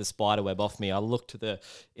side to get the spider web off me, I look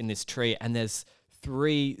in this tree, and there's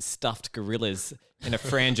 3 stuffed gorillas in a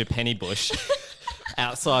frangipani bush.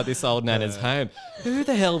 Outside this old nana's home. Who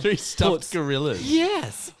the hell 3 stuffed gorillas?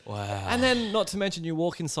 Yes. Wow. And then, not to mention, you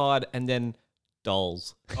walk inside and then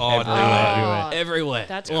dolls. Everywhere.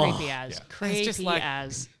 That's creepy as. Yeah. Creepy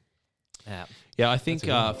as. Yeah. Yeah, I think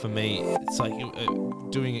for me, it's like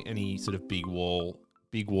doing any sort of big wall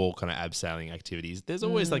kind of abseiling activities. There's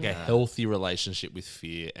always like a healthy relationship with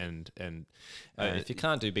fear and if you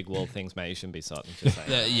can't do big wall things, mate, you shouldn't be starting to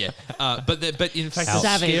say. But in fact,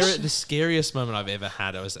 the scariest moment I've ever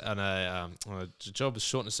had, I was on a job with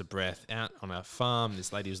shortness of breath out on a farm.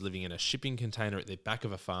 This lady was living in a shipping container at the back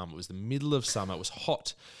of a farm. It was the middle of summer. It was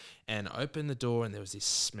hot. And I opened the door, and there was this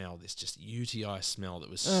smell, this just UTI smell that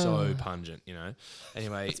was so pungent,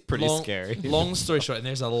 Anyway, it's pretty scary. Long story short, and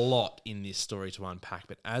there's a lot in this story to unpack,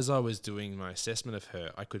 but as I was doing my assessment of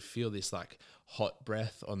her, I could feel this like hot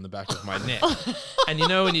breath on the back of my neck. And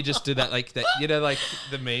when you just do that, like that, like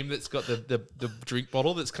the meme that's got the drink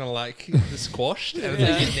bottle that's kind of like squashed out of your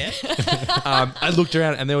neck. I looked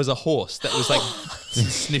around, and there was a horse that was like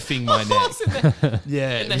sniffing my neck.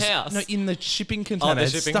 In the house? No, in the shipping container.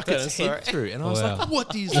 It stuck its head through, and I was like,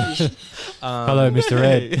 "What is this?" Hello, Mr.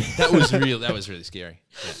 Red. That was really scary.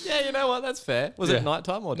 Yeah, you know what? That's fair. Was it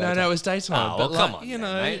nighttime or daytime? No, it was daytime. But come on,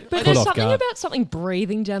 mate. But there's something about something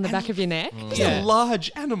breathing down the back of your neck. It's a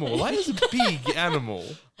large animal. Like, it's a big animal.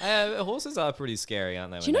 Horses are pretty scary,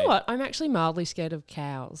 aren't they? Do you know what? I'm actually mildly scared of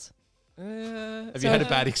cows. Have you had a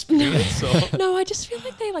bad experience? Or? No, I just feel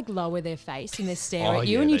like they like lower their face and they stare at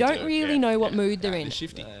you, and you don't really know what mood they're in. They're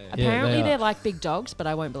shifty. Apparently, they're like big dogs, but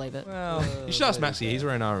I won't believe it. Well, you should ask Maxie. He's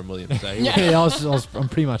wearing R.M. Williams today. I'm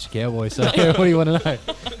pretty much a cowboy. So what do you want to know?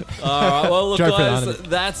 All right. Well, look, guys,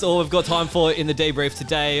 that's all we've got time for in the debrief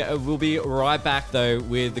today. We'll be right back though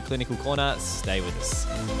with the Clinical Corner. Stay with us.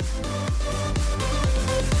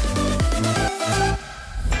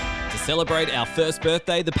 Celebrate our first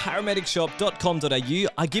birthday, the paramedicshop.com.au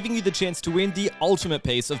are giving you the chance to win the ultimate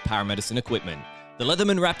piece of paramedicine equipment, the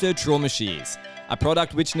Leatherman Raptor Trauma Shears. A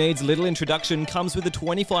product which needs little introduction, comes with a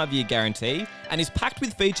 25-year guarantee and is packed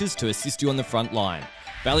with features to assist you on the front line.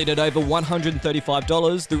 Valued at over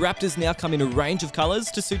 $135, the Raptors now come in a range of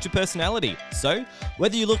colours to suit your personality. So,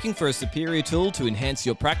 whether you're looking for a superior tool to enhance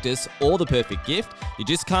your practice or the perfect gift, you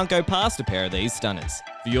just can't go past a pair of these stunners.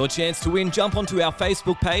 For your chance to win, jump onto our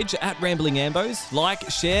Facebook page at Rambling Ambos, like,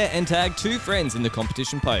 share and tag 2 friends in the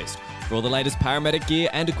competition post. For all the latest paramedic gear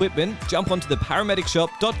and equipment, jump onto the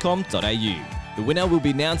paramedicshop.com.au. The winner will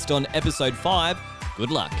be announced on episode 5.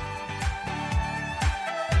 Good luck.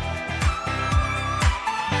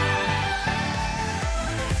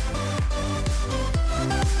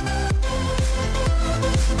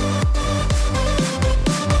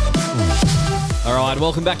 right,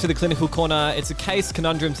 welcome back to the Clinical Corner. It's a case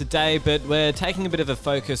conundrum today, but we're taking a bit of a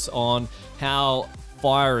focus on how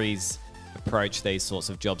fireys approach these sorts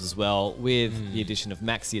of jobs as well, with the addition of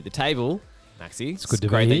Maxi at the table. Maxi, it's good to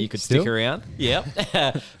great be that here you could still. stick around.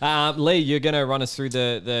 Yep. Lee, you're going to run us through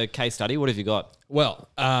the case study. What have you got? Well,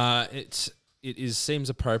 it seems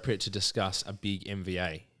appropriate to discuss a big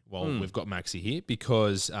MVA. Well, we've got Maxi here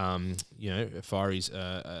because, fireys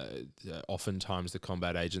are oftentimes the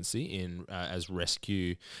combat agency as the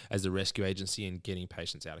rescue agency in getting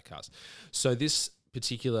patients out of cars. So this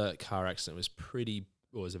particular car accident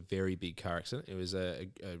was a very big car accident. It was a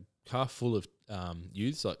car full of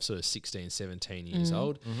youths, like sort of 16, 17 years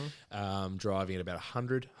old, driving at about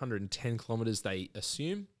 110 kilometres, they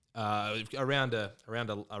assume. Around a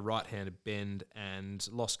right-handed bend, and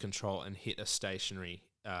lost control and hit a stationary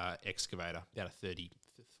excavator, about a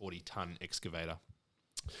 40-ton excavator,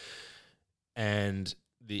 and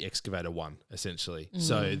the excavator won essentially.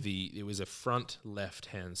 So it was a front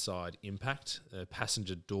left-hand side impact. The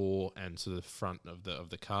passenger door and sort of the front of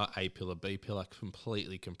the car, A pillar, B pillar,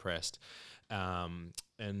 completely compressed. And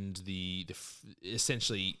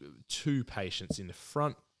essentially 2 patients in the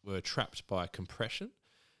front were trapped by compression.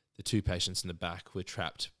 The 2 patients in the back were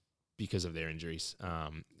trapped because of their injuries,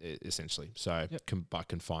 essentially. So by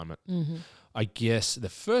confinement. I guess the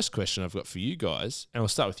first question I've got for you guys, and we'll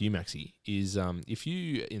start with you, Maxi, is if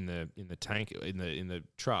you in the tank in the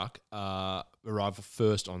truck arrive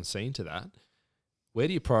first on scene to that, where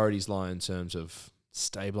do your priorities lie in terms of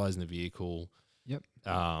stabilising the vehicle?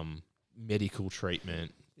 Medical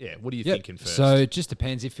treatment. Yeah, what are you thinking first? So it just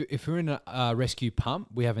depends. If we're in a rescue pump,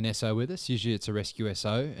 we have an SO with us. Usually it's a rescue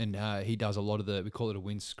SO, and he does a lot of we call it a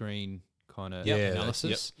windscreen kind of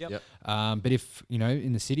analysis. But if,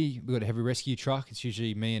 in the city, we've got a heavy rescue truck, it's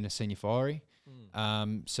usually me and a senior firey.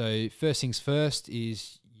 So first things first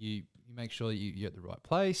is you make sure you're at the right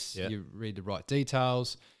place, you read the right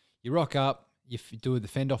details, you rock up, you do the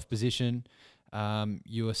fend-off position,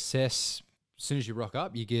 you assess. As soon as you rock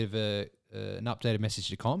up, you give an updated message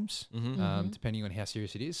to comms, depending on how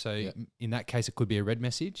serious it is. So in that case, it could be a red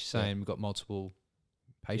message saying we've got multiple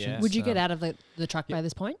patients. Would you get out of the truck by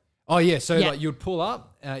this point? Oh, yeah. So like you'd pull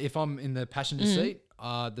up. If I'm in the passenger seat,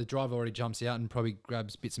 the driver already jumps out and probably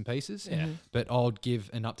grabs bits and pieces. But I'll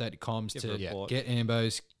give an update to comms to get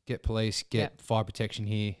ambos, get police, get fire protection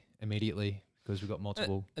here immediately because we've got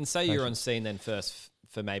multiple And say patients. you're on scene then first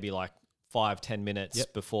for maybe like 5-10 minutes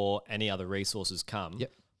before any other resources come.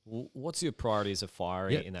 What's your priority as a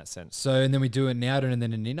firey in that sense? So, and then we do an outer and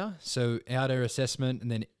then an inner. So outer assessment, and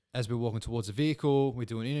then as we're walking towards the vehicle, we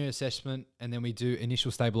do an inner assessment, and then we do initial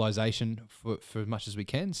stabilization for as much as we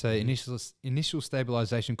can. So initial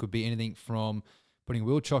stabilization could be anything from putting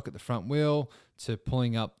wheel chock at the front wheel to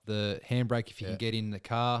pulling up the handbrake if you can get in the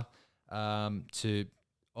car, to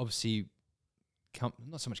obviously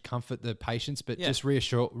not so much comfort the patients, but just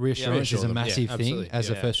reassurance is a massive thing as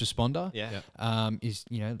a first responder. Is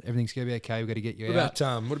everything's going to be okay. We've got to get you out.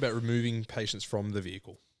 What about removing patients from the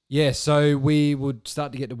vehicle? Yeah, so we would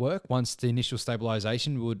start to get to work once the initial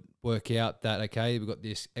stabilization would work out that, okay, we've got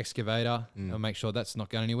this excavator, and make sure that's not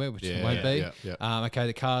going anywhere, which it won't be. Okay,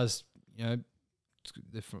 the car's,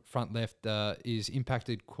 the front left is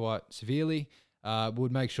impacted quite severely.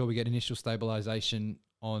 We'd make sure we get initial stabilization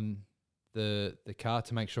on the car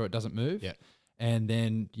to make sure it doesn't move. And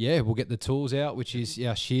then, we'll get the tools out, which is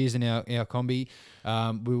our shears and our combi.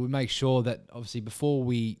 We would make sure that, obviously, before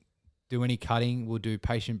we do any cutting, we'll do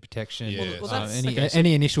patient protection,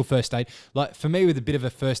 any initial first aid. Like for me, with a bit of a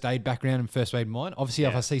first aid background and first aid mind, obviously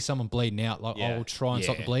if I see someone bleeding out, I will try and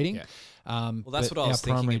stop the bleeding. Well, that's what I was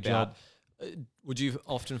thinking about. Would you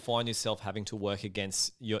often find yourself having to work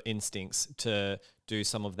against your instincts to do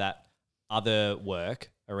some of that other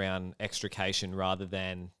work around extrication rather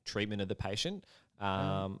than treatment of the patient?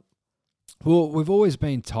 Well, we've always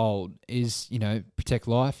been told is, protect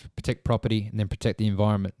life, protect property, and then protect the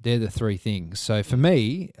environment. They're the 3 things. So for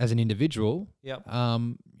me, as an individual,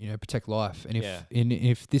 protect life. And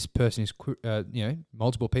if this person is,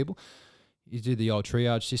 multiple people, you do the old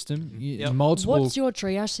triage system. Multiple. What's your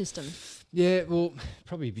triage system? Yeah, well,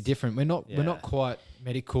 probably be different. We're not quite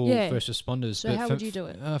medical first responders. So how would you do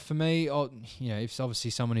it? For me, if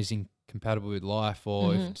obviously someone is incompatible with life,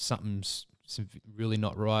 or if something's really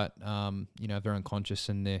not right, they're unconscious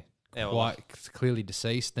and they're quite clearly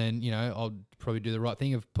deceased, then, I'll probably do the right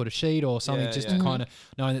thing of put a sheet or something to kind of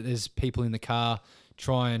knowing that there's people in the car,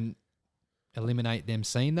 try and eliminate them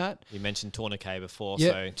seeing that. You mentioned tourniquet before.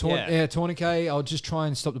 Tourniquet. I'll just try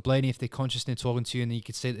and stop the bleeding if they're conscious and they're talking to you, and then you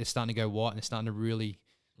can see that they're starting to go white and they're starting to really,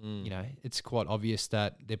 it's quite obvious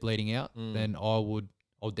that they're bleeding out, then I'll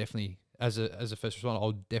definitely as a first responder,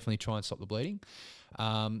 I'll definitely try and stop the bleeding.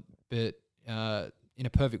 But in a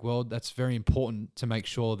perfect world, that's very important to make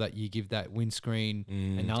sure that you give that windscreen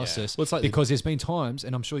analysis. Well, it's like because there's been times,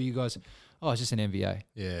 and I'm sure you guys, it's just an MVA.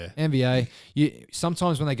 Yeah. MVA.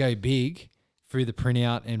 Sometimes when they go big through the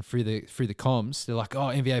printout and through the comms, they're like,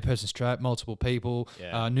 MVA person's trapped, multiple people,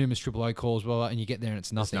 numerous triple O calls, blah, blah, and you get there and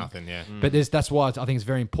it's nothing. It's nothing, yeah. But that's why I think it's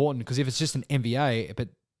very important, because if it's just an MVA, but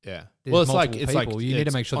yeah, well, it's like you need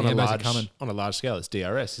to make sure the ambos are coming on a large scale. It's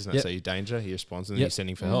DRS, isn't it? So you danger, he responds, and then you're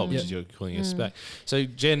sending for help, which is you're calling a spec. So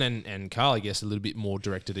Jen and Carl, I guess a little bit more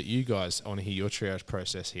directed at you guys. I want to hear your triage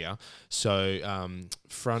process here. So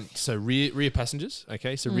rear passengers.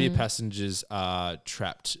 Okay, so rear passengers are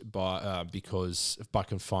trapped by because by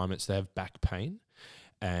confinements. They have back pain,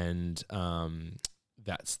 and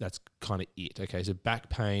that's kind of it. Okay, so back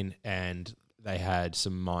pain, and they had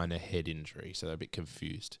some minor head injury, so they're a bit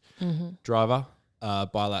confused. Driver,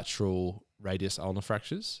 bilateral radius ulnar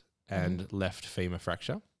fractures and left femur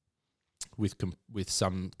fracture with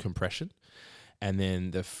some compression. And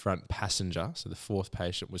then the front passenger, so the fourth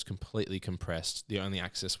patient, was completely compressed. The only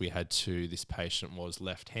access we had to this patient was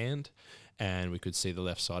left hand, and we could see the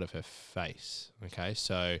left side of her face. Okay,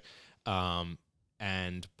 so,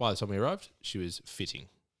 and by the time we arrived, she was fitting.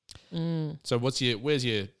 So where's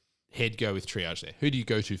your head go with triage there? Who do you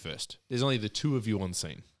go to first? There's only the two of you on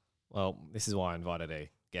scene. Well, this is why I invited a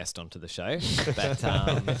guest onto the show.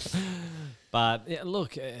 But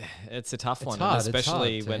look, it's a tough one, hard.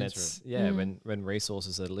 Especially when when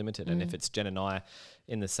resources are limited. And if it's Jen and I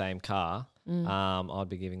in the same car, I'd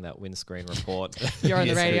be giving that windscreen report. You're on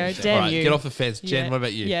the radio. Damn you. Get off the fence. Jen, what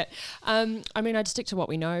about you? Yeah. I mean, I'd stick to what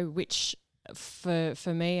we know, which for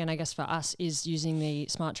me and I guess for us is using the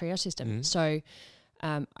smart triage system. So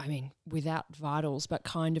I mean, without vitals, but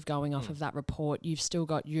kind of going off of that report, you've still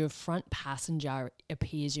got your front passenger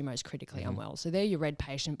appears you most critically unwell. So they're your red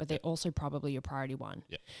patient, but they're also probably your priority one.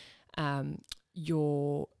 Yeah.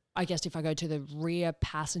 I guess if I go to the rear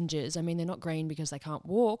passengers, I mean, they're not green because they can't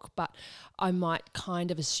walk, but I might kind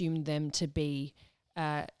of assume them to be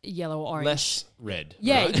yellow or orange. Less red.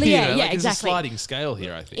 Yeah, right? yeah, exactly. It's a sliding scale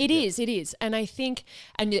here, I think. It is. And I think,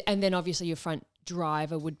 and then obviously your front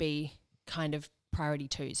driver would be kind of priority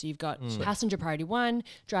 2. So you've got passenger priority 1,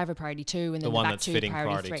 driver priority 2, and then the back that's 2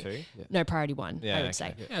 priority 3. 2? Yeah. No, priority 1, I would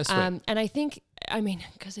say. Yeah, and I think, I mean,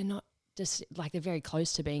 because they're not just like they're very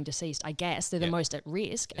close to being deceased, I guess they're the most at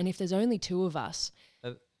risk. And if there's only 2 of us,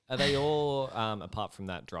 are they all apart from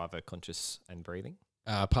that driver conscious and breathing?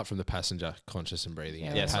 Apart from the passenger conscious and breathing,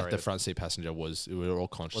 the front seat passenger we were all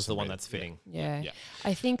conscious. Was the one that's fitting? Yeah.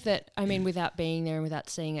 I think that, I mean, without being there and without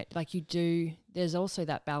seeing it, like you do, there's also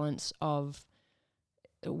that balance of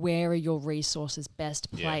where are your resources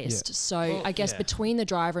best placed. Yeah. So I guess between the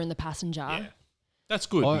driver and the passenger. That's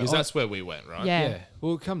good because that's where we went, right? Yeah.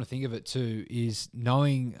 Well, come to think of it too, is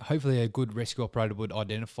knowing hopefully a good rescue operator would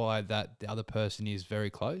identify that the other person is very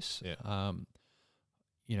close. Yeah.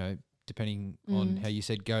 You know, depending on how you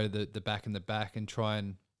said, go to the back and try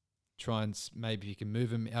and maybe you can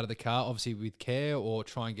move them out of the car, obviously with care, or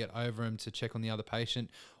try and get over them to check on the other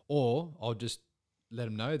patient, or I'll just let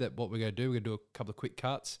them know that what we're going to do, we're going to do a couple of quick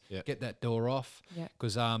cuts, get that door off.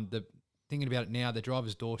 Because the thinking about it now, the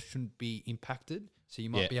driver's door shouldn't be impacted. So you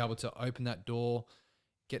might be able to open that door,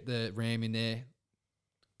 get the ram in there,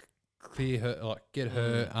 clear her, get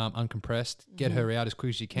her uncompressed, get her out as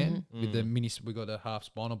quick as you can. With the we got a half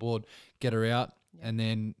spinal board, get her out, and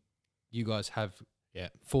then you guys have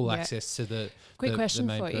full access to the quick question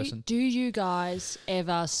the main for person. You. Do you guys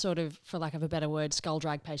ever sort of, for lack of a better word, skull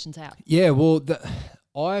drag patients out? Yeah, well,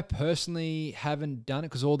 I personally haven't done it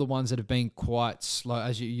because all the ones that have been quite slow,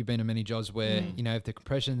 as you've been in many jobs where, you know, if the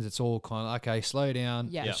compressions, it's all kind of, okay, slow down,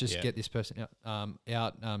 let's just get this person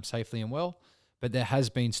out safely and well. But there has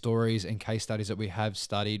been stories and case studies that we have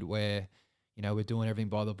studied where, you know, we're doing everything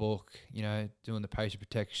by the book, you know, doing the patient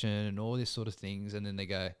protection and all this sort of things. And then they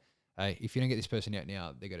go, hey, if you don't get this person out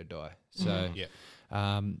now, they're going to die. So,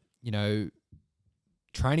 you know,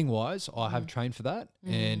 training wise, I have trained for that.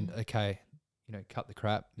 And okay, you know, cut the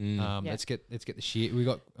crap. Let's get the shear. We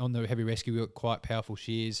got on the heavy rescue. We got quite powerful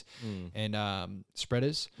shears and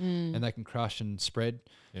spreaders, and they can crush and spread.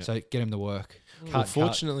 So get them to work.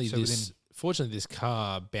 Fortunately, this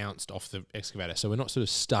car bounced off the excavator, so we're not sort of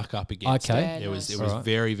stuck up against it. It was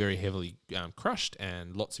very, very heavily crushed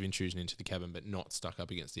and lots of intrusion into the cabin, but not stuck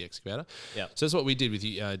up against the excavator. So that's what we did with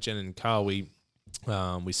Jen and Carl. We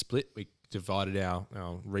split. We divided our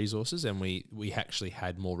resources, and we actually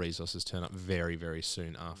had more resources turn up very, very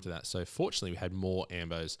soon after that. So fortunately, we had more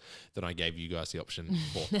ambos than I gave you guys the option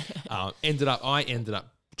for. I ended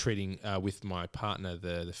up treating with my partner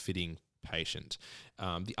the fitting patient.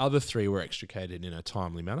 The other 3 were extricated in a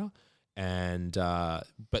timely manner. And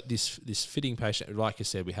but this fitting patient, like I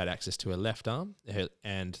said, we had access to her left arm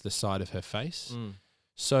and the side of her face.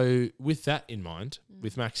 So with that in mind,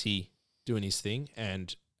 with Maxi doing his thing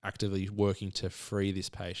and actively working to free this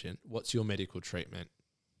patient, what's your medical treatment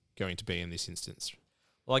going to be in this instance?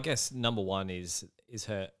 Well, I guess number one is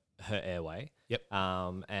her airway. Yep.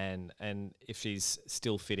 And if she's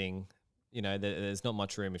still fitting, there's not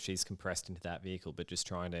much room if she's compressed into that vehicle, but just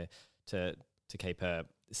trying to keep her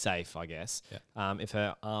safe, I guess. Yeah. If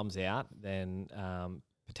her arm's out, then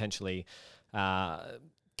potentially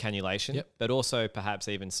cannulation, but also perhaps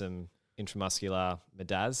even some intramuscular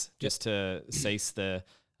Medaz just to cease the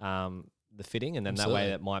fitting, and then Absolutely. that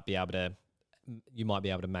way you might be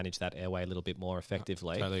able to manage that airway a little bit more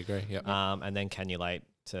effectively. Totally agree. Yep. And then cannulate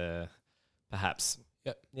to perhaps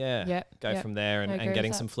Go from there and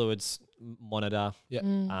getting some fluids monitor.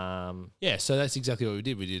 Yeah, so that's exactly what we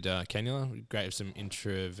did. We did cannula. We gave some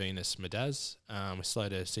intravenous Medaz. We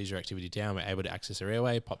slowed her seizure activity down. We're able to access her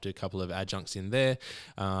airway, popped a couple of adjuncts in there,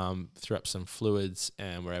 threw up some fluids,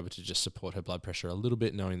 and we're able to just support her blood pressure a little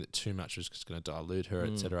bit, knowing that too much was just going to dilute her,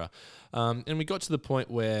 etc. And we got to the point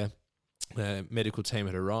where the medical team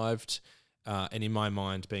had arrived, and in my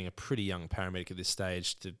mind, being a pretty young paramedic at this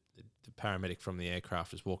stage, the paramedic from the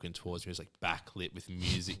aircraft was walking towards me. He was like backlit with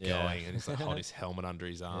music going, and he's like holding his helmet under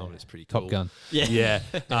his arm. And it's pretty cool. Top Gun. Yeah.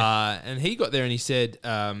 And he got there and he said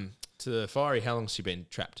to the firey, how long's she been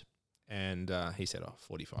trapped? And he said,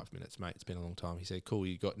 45 minutes, mate. It's been a long time. He said, cool,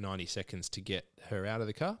 you got 90 seconds to get her out of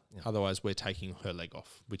the car. Yeah. Otherwise, we're taking her leg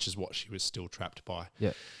off, which is what she was still trapped by.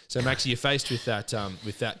 Yeah. So, Maxie, you're faced with that.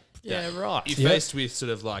 Yeah, right. You're faced with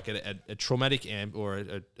sort of like a traumatic or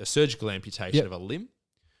a surgical amputation of a limb,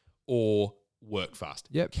 or work fast.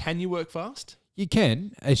 Yep. Can you work fast? You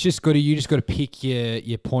can. It's just you just got to pick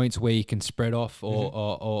your points where you can spread off or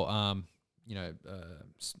when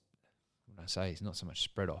I say it's not so much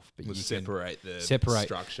spread off, but you separate can the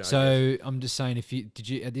structure. So I'm just saying, did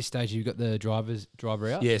you at this stage you got the driver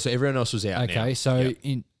out? Yeah. So everyone else was out. Okay. Now. So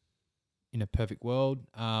in a perfect world,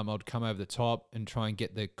 I'd come over the top and try and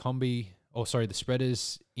get the the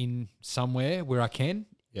spreaders in somewhere where I can.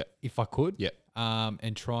 Yeah. If I could. Yeah.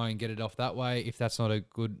 And try and get it off that way. If that's not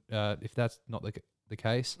the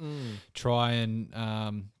case, try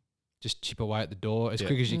and just chip away at the door as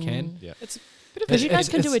quick as you can. Yeah. It's a bit of because you guys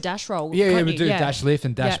can do a dash roll. Yeah, we do dash lift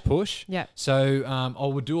and dash push. Yeah. So I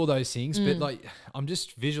would do all those things, but like I'm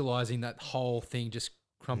just visualizing that whole thing just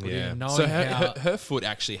crumpled in. Knowing so her foot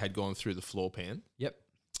actually had gone through the floor pan. Yep.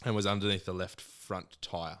 And was underneath the left front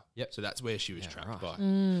tire. Yep. So that's where she was trapped by.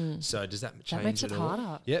 So does that change that makes it at all?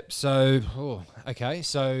 harder. Yep. So okay.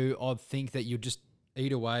 So I'd think that you just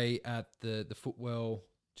eat away at the footwell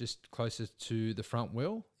just closest to the front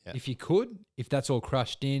wheel. Yep. If you could. If that's all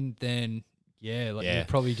crushed in, then you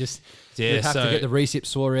probably just you'd have to get the recip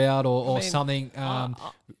saw out or something.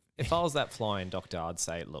 If I was that flying doctor, I'd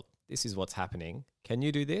say, look, this is what's happening. Can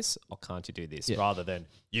you do this or can't you do this? Rather than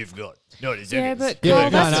you've got 90 seconds. Yeah, but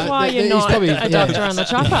that's why you're not a doctor on the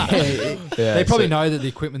chopper. They probably know that the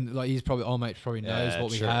equipment, like old mate probably knows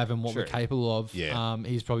what we have and what we're capable of. Yeah.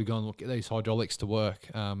 He's probably gone look at these hydraulics to work.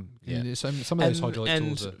 Some of those hydraulic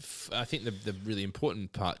tools. I think the really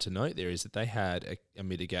important part to note there is that they had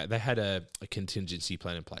a contingency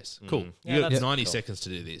plan in place. Cool. You got 90 seconds to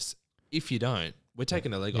do this. If you don't, we're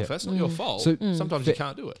taking a leg off. That's not your fault. So, sometimes you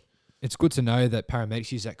can't do it. It's good to know that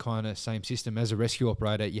paramedics use that kind of same system. As a rescue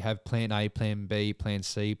operator, you have plan A, plan B, plan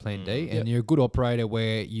C, plan D, and you're a good operator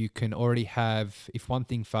where you can already have, if one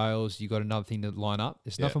thing fails, you got another thing to line up.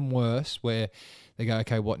 There's nothing worse where they go,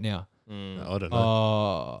 okay, what now? I don't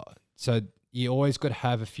know. So you always got to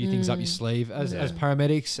have a few things up your sleeve as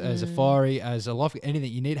paramedics, as a firey, as a life,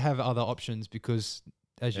 anything. You need to have other options because,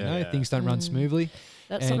 as you know, things don't run smoothly.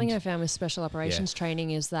 That's something I found with special operations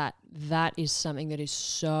training is that is something that is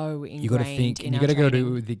so ingrained. You got to think, and you got to go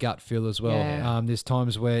to with the gut feel as well. Yeah. There's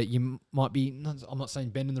times where you might be, I'm not saying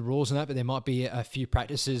bending the rules and that, but there might be a few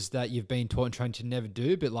practices that you've been taught and trained to never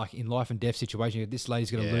do. But like in life and death situation, this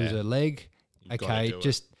lady's going to lose her leg.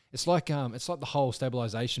 It's like the whole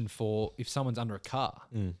stabilization for if someone's under a car.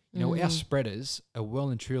 Our spreaders are well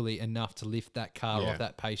and truly enough to lift that car off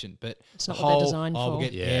that patient, but it's not what they're designed for. We'll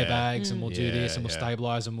get airbags and we'll do this and we'll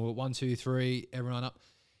stabilize and we'll 1, 2, 3, everyone up.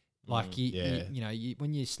 Like you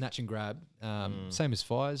when you snatch and grab, same as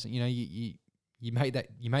fires. You make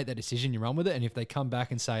that decision, you run with it, and if they come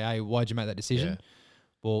back and say, "Hey, why'd you make that decision?"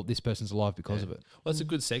 Well, this person's alive because of it. Well, that's a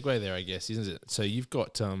good segue there, I guess, isn't it? So you've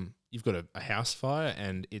got a house fire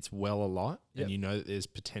and it's well alight, and you know that there's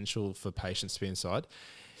potential for patients to be inside.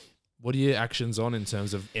 what are your actions on in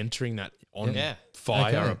terms of entering that on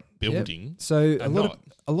fire building? Yep. So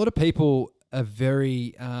a lot of people are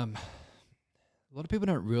very. A lot of people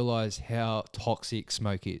don't realize how toxic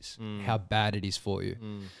smoke is, how bad it is for you.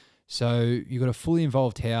 So you've got a fully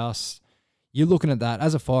involved house. You're looking at that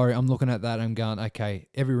as a fire. I'm looking at that. And I'm going, okay,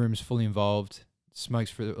 every room's fully involved.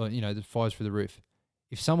 Smoke's through, the fire's through the roof.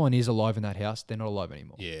 If someone is alive in that house, they're not alive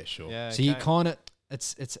anymore. Yeah, sure. Yeah, so you kind of,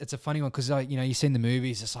 it's a funny one because you see in the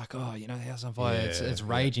movies, it's like, the house on fire, it's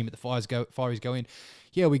raging, but the fires go in.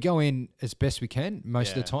 Yeah, we go in as best we can most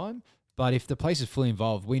of the time. But if the place is fully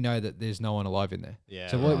involved, we know that there's no one alive in there. Yeah.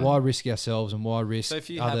 So why risk ourselves and why risk? So if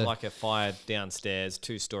you have like a fire downstairs,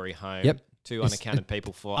 2-story home, 2 unaccounted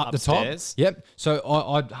people for upstairs. The top. Yep. So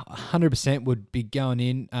I 100% would be going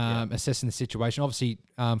in, assessing the situation. Obviously,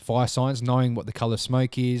 fire science, knowing what the color of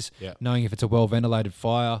smoke is, knowing if it's a well ventilated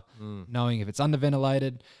fire, knowing if it's under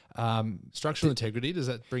ventilated. Structural integrity, does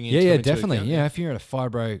that bring in? Yeah, definitely. Yeah, if you're at a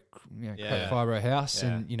fibro house,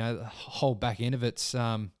 and the whole back end of it's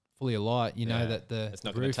fully alight, know that it's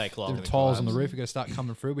not going to take long. The tiles on the roof are going to start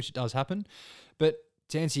coming through, which it does happen. But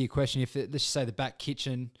to answer your question, if let's just say the back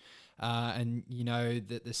kitchen, and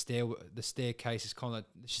that the staircase is kind of,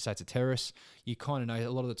 let's just say it's a terrace, you kind of know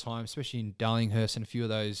a lot of the time, especially in Darlinghurst and a few of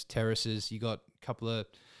those terraces, you got a couple of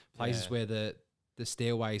places where the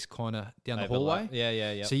stairway is kind of down the hallway.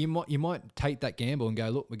 Yeah. So you might take that gamble and go,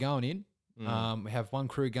 look, we're going in. We have one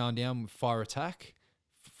crew going down with fire attack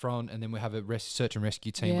front, and then we have a search and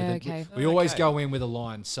rescue team with it. Okay. We always go in with a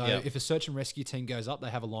line. So if a search and rescue team goes up, they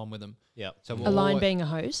have a line with them. Yep. So a line being a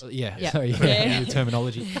hose. Sorry, the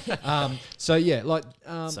terminology. It's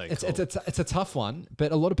a tough one,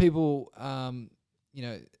 but a lot of people,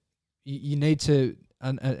 you need to.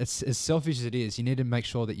 And it's as selfish as it is, you need to make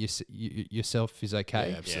sure that yourself is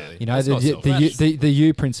okay. Yeah, absolutely. The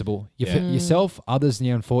you principle. Yourself, others, and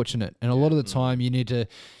the unfortunate. And a lot of the time, you need to,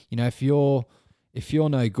 if you're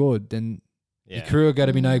no good, then your crew are going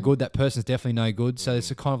to be no good. That person's definitely no good. So it's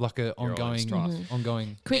a kind of like an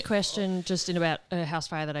ongoing. Quick question, just in about a house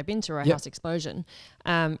fire that I've been to, or a house explosion.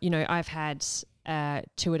 I've had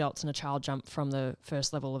 2 adults and a child jump from the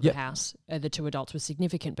first level of the house. The 2 adults with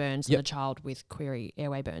significant burns and the child with query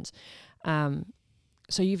airway burns.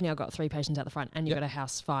 So you've now got 3 patients out the front, and you've got a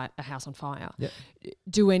house on fire. Yep.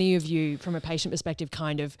 Do any of you, from a patient perspective,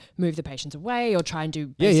 kind of move the patients away or try and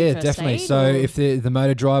do first definitely. Aid, so if the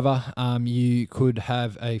motor driver, you could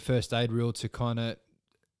have a first aid reel to kind of,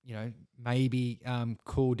 maybe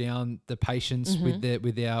cool down the patients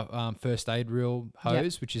with our first aid reel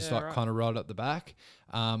hose, which is kind of right at the back.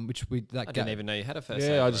 I didn't even know you had a first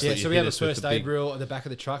aid. So we have a first aid reel at the back of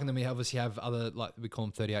the truck, and then we obviously have other, like we call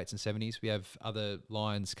them 38s and 70s. We have other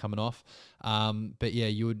lines coming off. But yeah,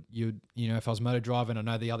 you would if I was motor driving, I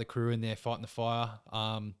know the other crew in there fighting the fire.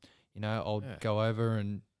 I'll go over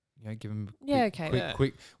and give them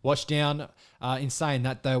quick watch down. In saying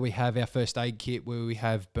that, though, we have our first aid kit where we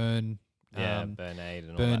have burn aid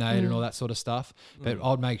and all that sort of stuff. But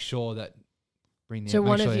I'd make sure that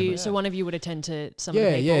one of you would attend to some of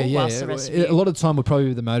the people whilst the rest of you. A lot of the time would probably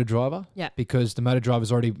be the motor driver. Yeah. Because the motor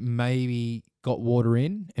driver's already maybe got water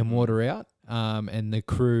in and water out. And the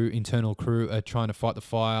internal crew are trying to fight the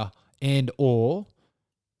fire and or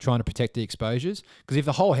trying to protect the exposures. Because if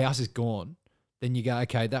the whole house is gone, then you go,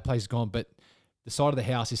 okay, that place is gone, but the side of the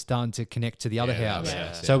house is starting to connect to the other house.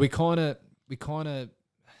 So we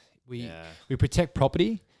protect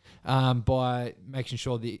property by making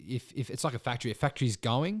sure that if it's like a factory's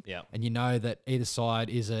going, and you know that either side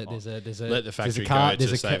is there's a let the factory go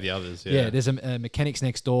to save the others. There's a mechanics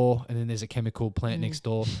next door, and then there's a chemical plant next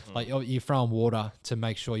door. Like you're throwing water to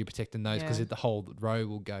make sure you're protecting those because the whole row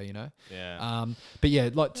will go.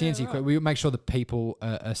 But like to answer your question, we make sure the people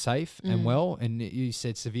are safe and well. And you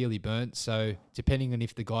said severely burnt, so depending on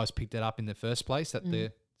if the guys picked it up in the first place,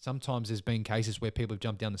 sometimes there's been cases where people have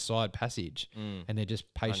jumped down the side passage and they're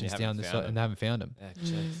just patients down the side and they haven't found them.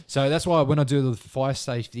 So that's why when I do the fire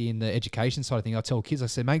safety and the education side of things, I tell kids, I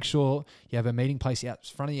say, make sure you have a meeting place out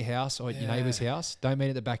front of your house or your neighbour's house. Don't meet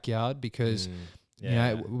at the backyard because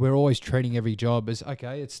we're always treating every job as,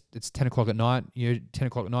 okay, it's 10 o'clock at night. 10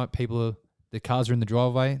 o'clock at night, the cars are in the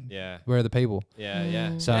driveway. Yeah. Where are the people?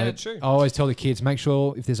 So true. I always tell the kids, make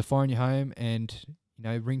sure if there's a fire in your home and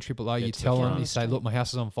ring AAA, you tell them, you say, look, my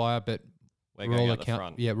house is on fire, but we're going out the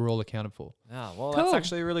front. Yeah, we're all accounted for. Ah, well, that's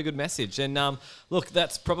actually a really good message. And look,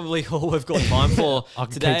 that's probably all we've got time for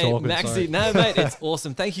today. Maxie, no, mate, it's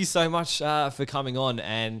awesome. Thank you so much for coming on.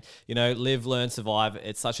 And Live, Learn, Survive.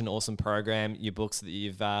 It's such an awesome program. Your books that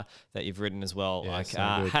you've written as well.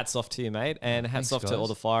 Yeah, hats off to you, mate, and hats off to all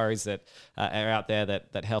the fireys that are out there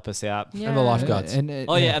that help us out. And the lifeguards. And the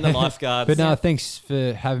lifeguards. But no, thanks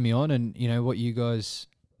for having me on. And what you guys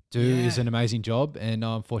do is an amazing job, and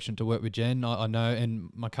I'm fortunate to work with Jen. I know, and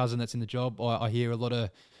my cousin that's in the job, I hear a lot of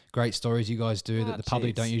great stories you guys do that the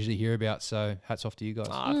public don't usually hear about. So hats off to you guys.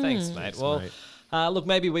 Thanks, mate. Well, look,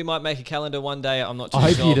 maybe we might make a calendar one day. I'm not too sure.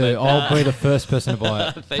 I hope you do. I'll be the first person to buy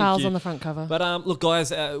it. Carl's on the front cover. But look,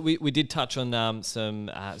 guys, we did touch on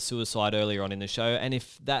some suicide earlier on in the show. And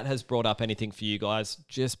if that has brought up anything for you guys,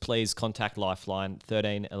 just please contact Lifeline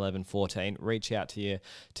 13 11 14. Reach out to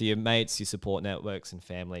your mates, your support networks and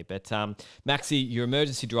family. But Maxie, your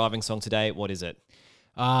emergency driving song today, what is it?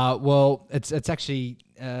 Well, it's actually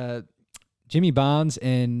Jimmy Barnes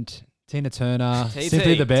and Tina Turner,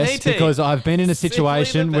 Simply the Best, because I've been in a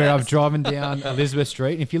situation where I've driven down Elizabeth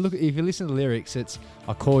Street. And if you listen to the lyrics, it's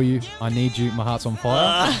I call you, I need you, my heart's on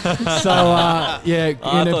fire. So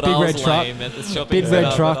in a big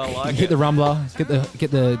red truck, like hit the rumbler,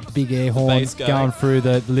 get the big air horn going through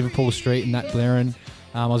the Liverpool street and that blaring.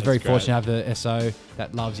 I was very fortunate to have the SO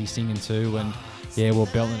that loves you singing too, and we're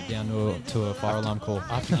belting it down to a fire alarm call.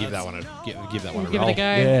 I have to give that one a roll. Give it a go.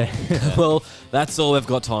 Yeah. Well, that's all we've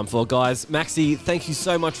got time for, guys. Maxie, thank you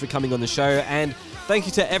so much for coming on the show, and thank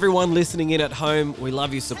you to everyone listening in at home. We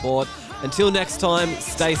love your support. Until next time,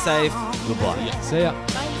 stay safe. Goodbye. See ya.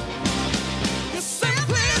 Bye.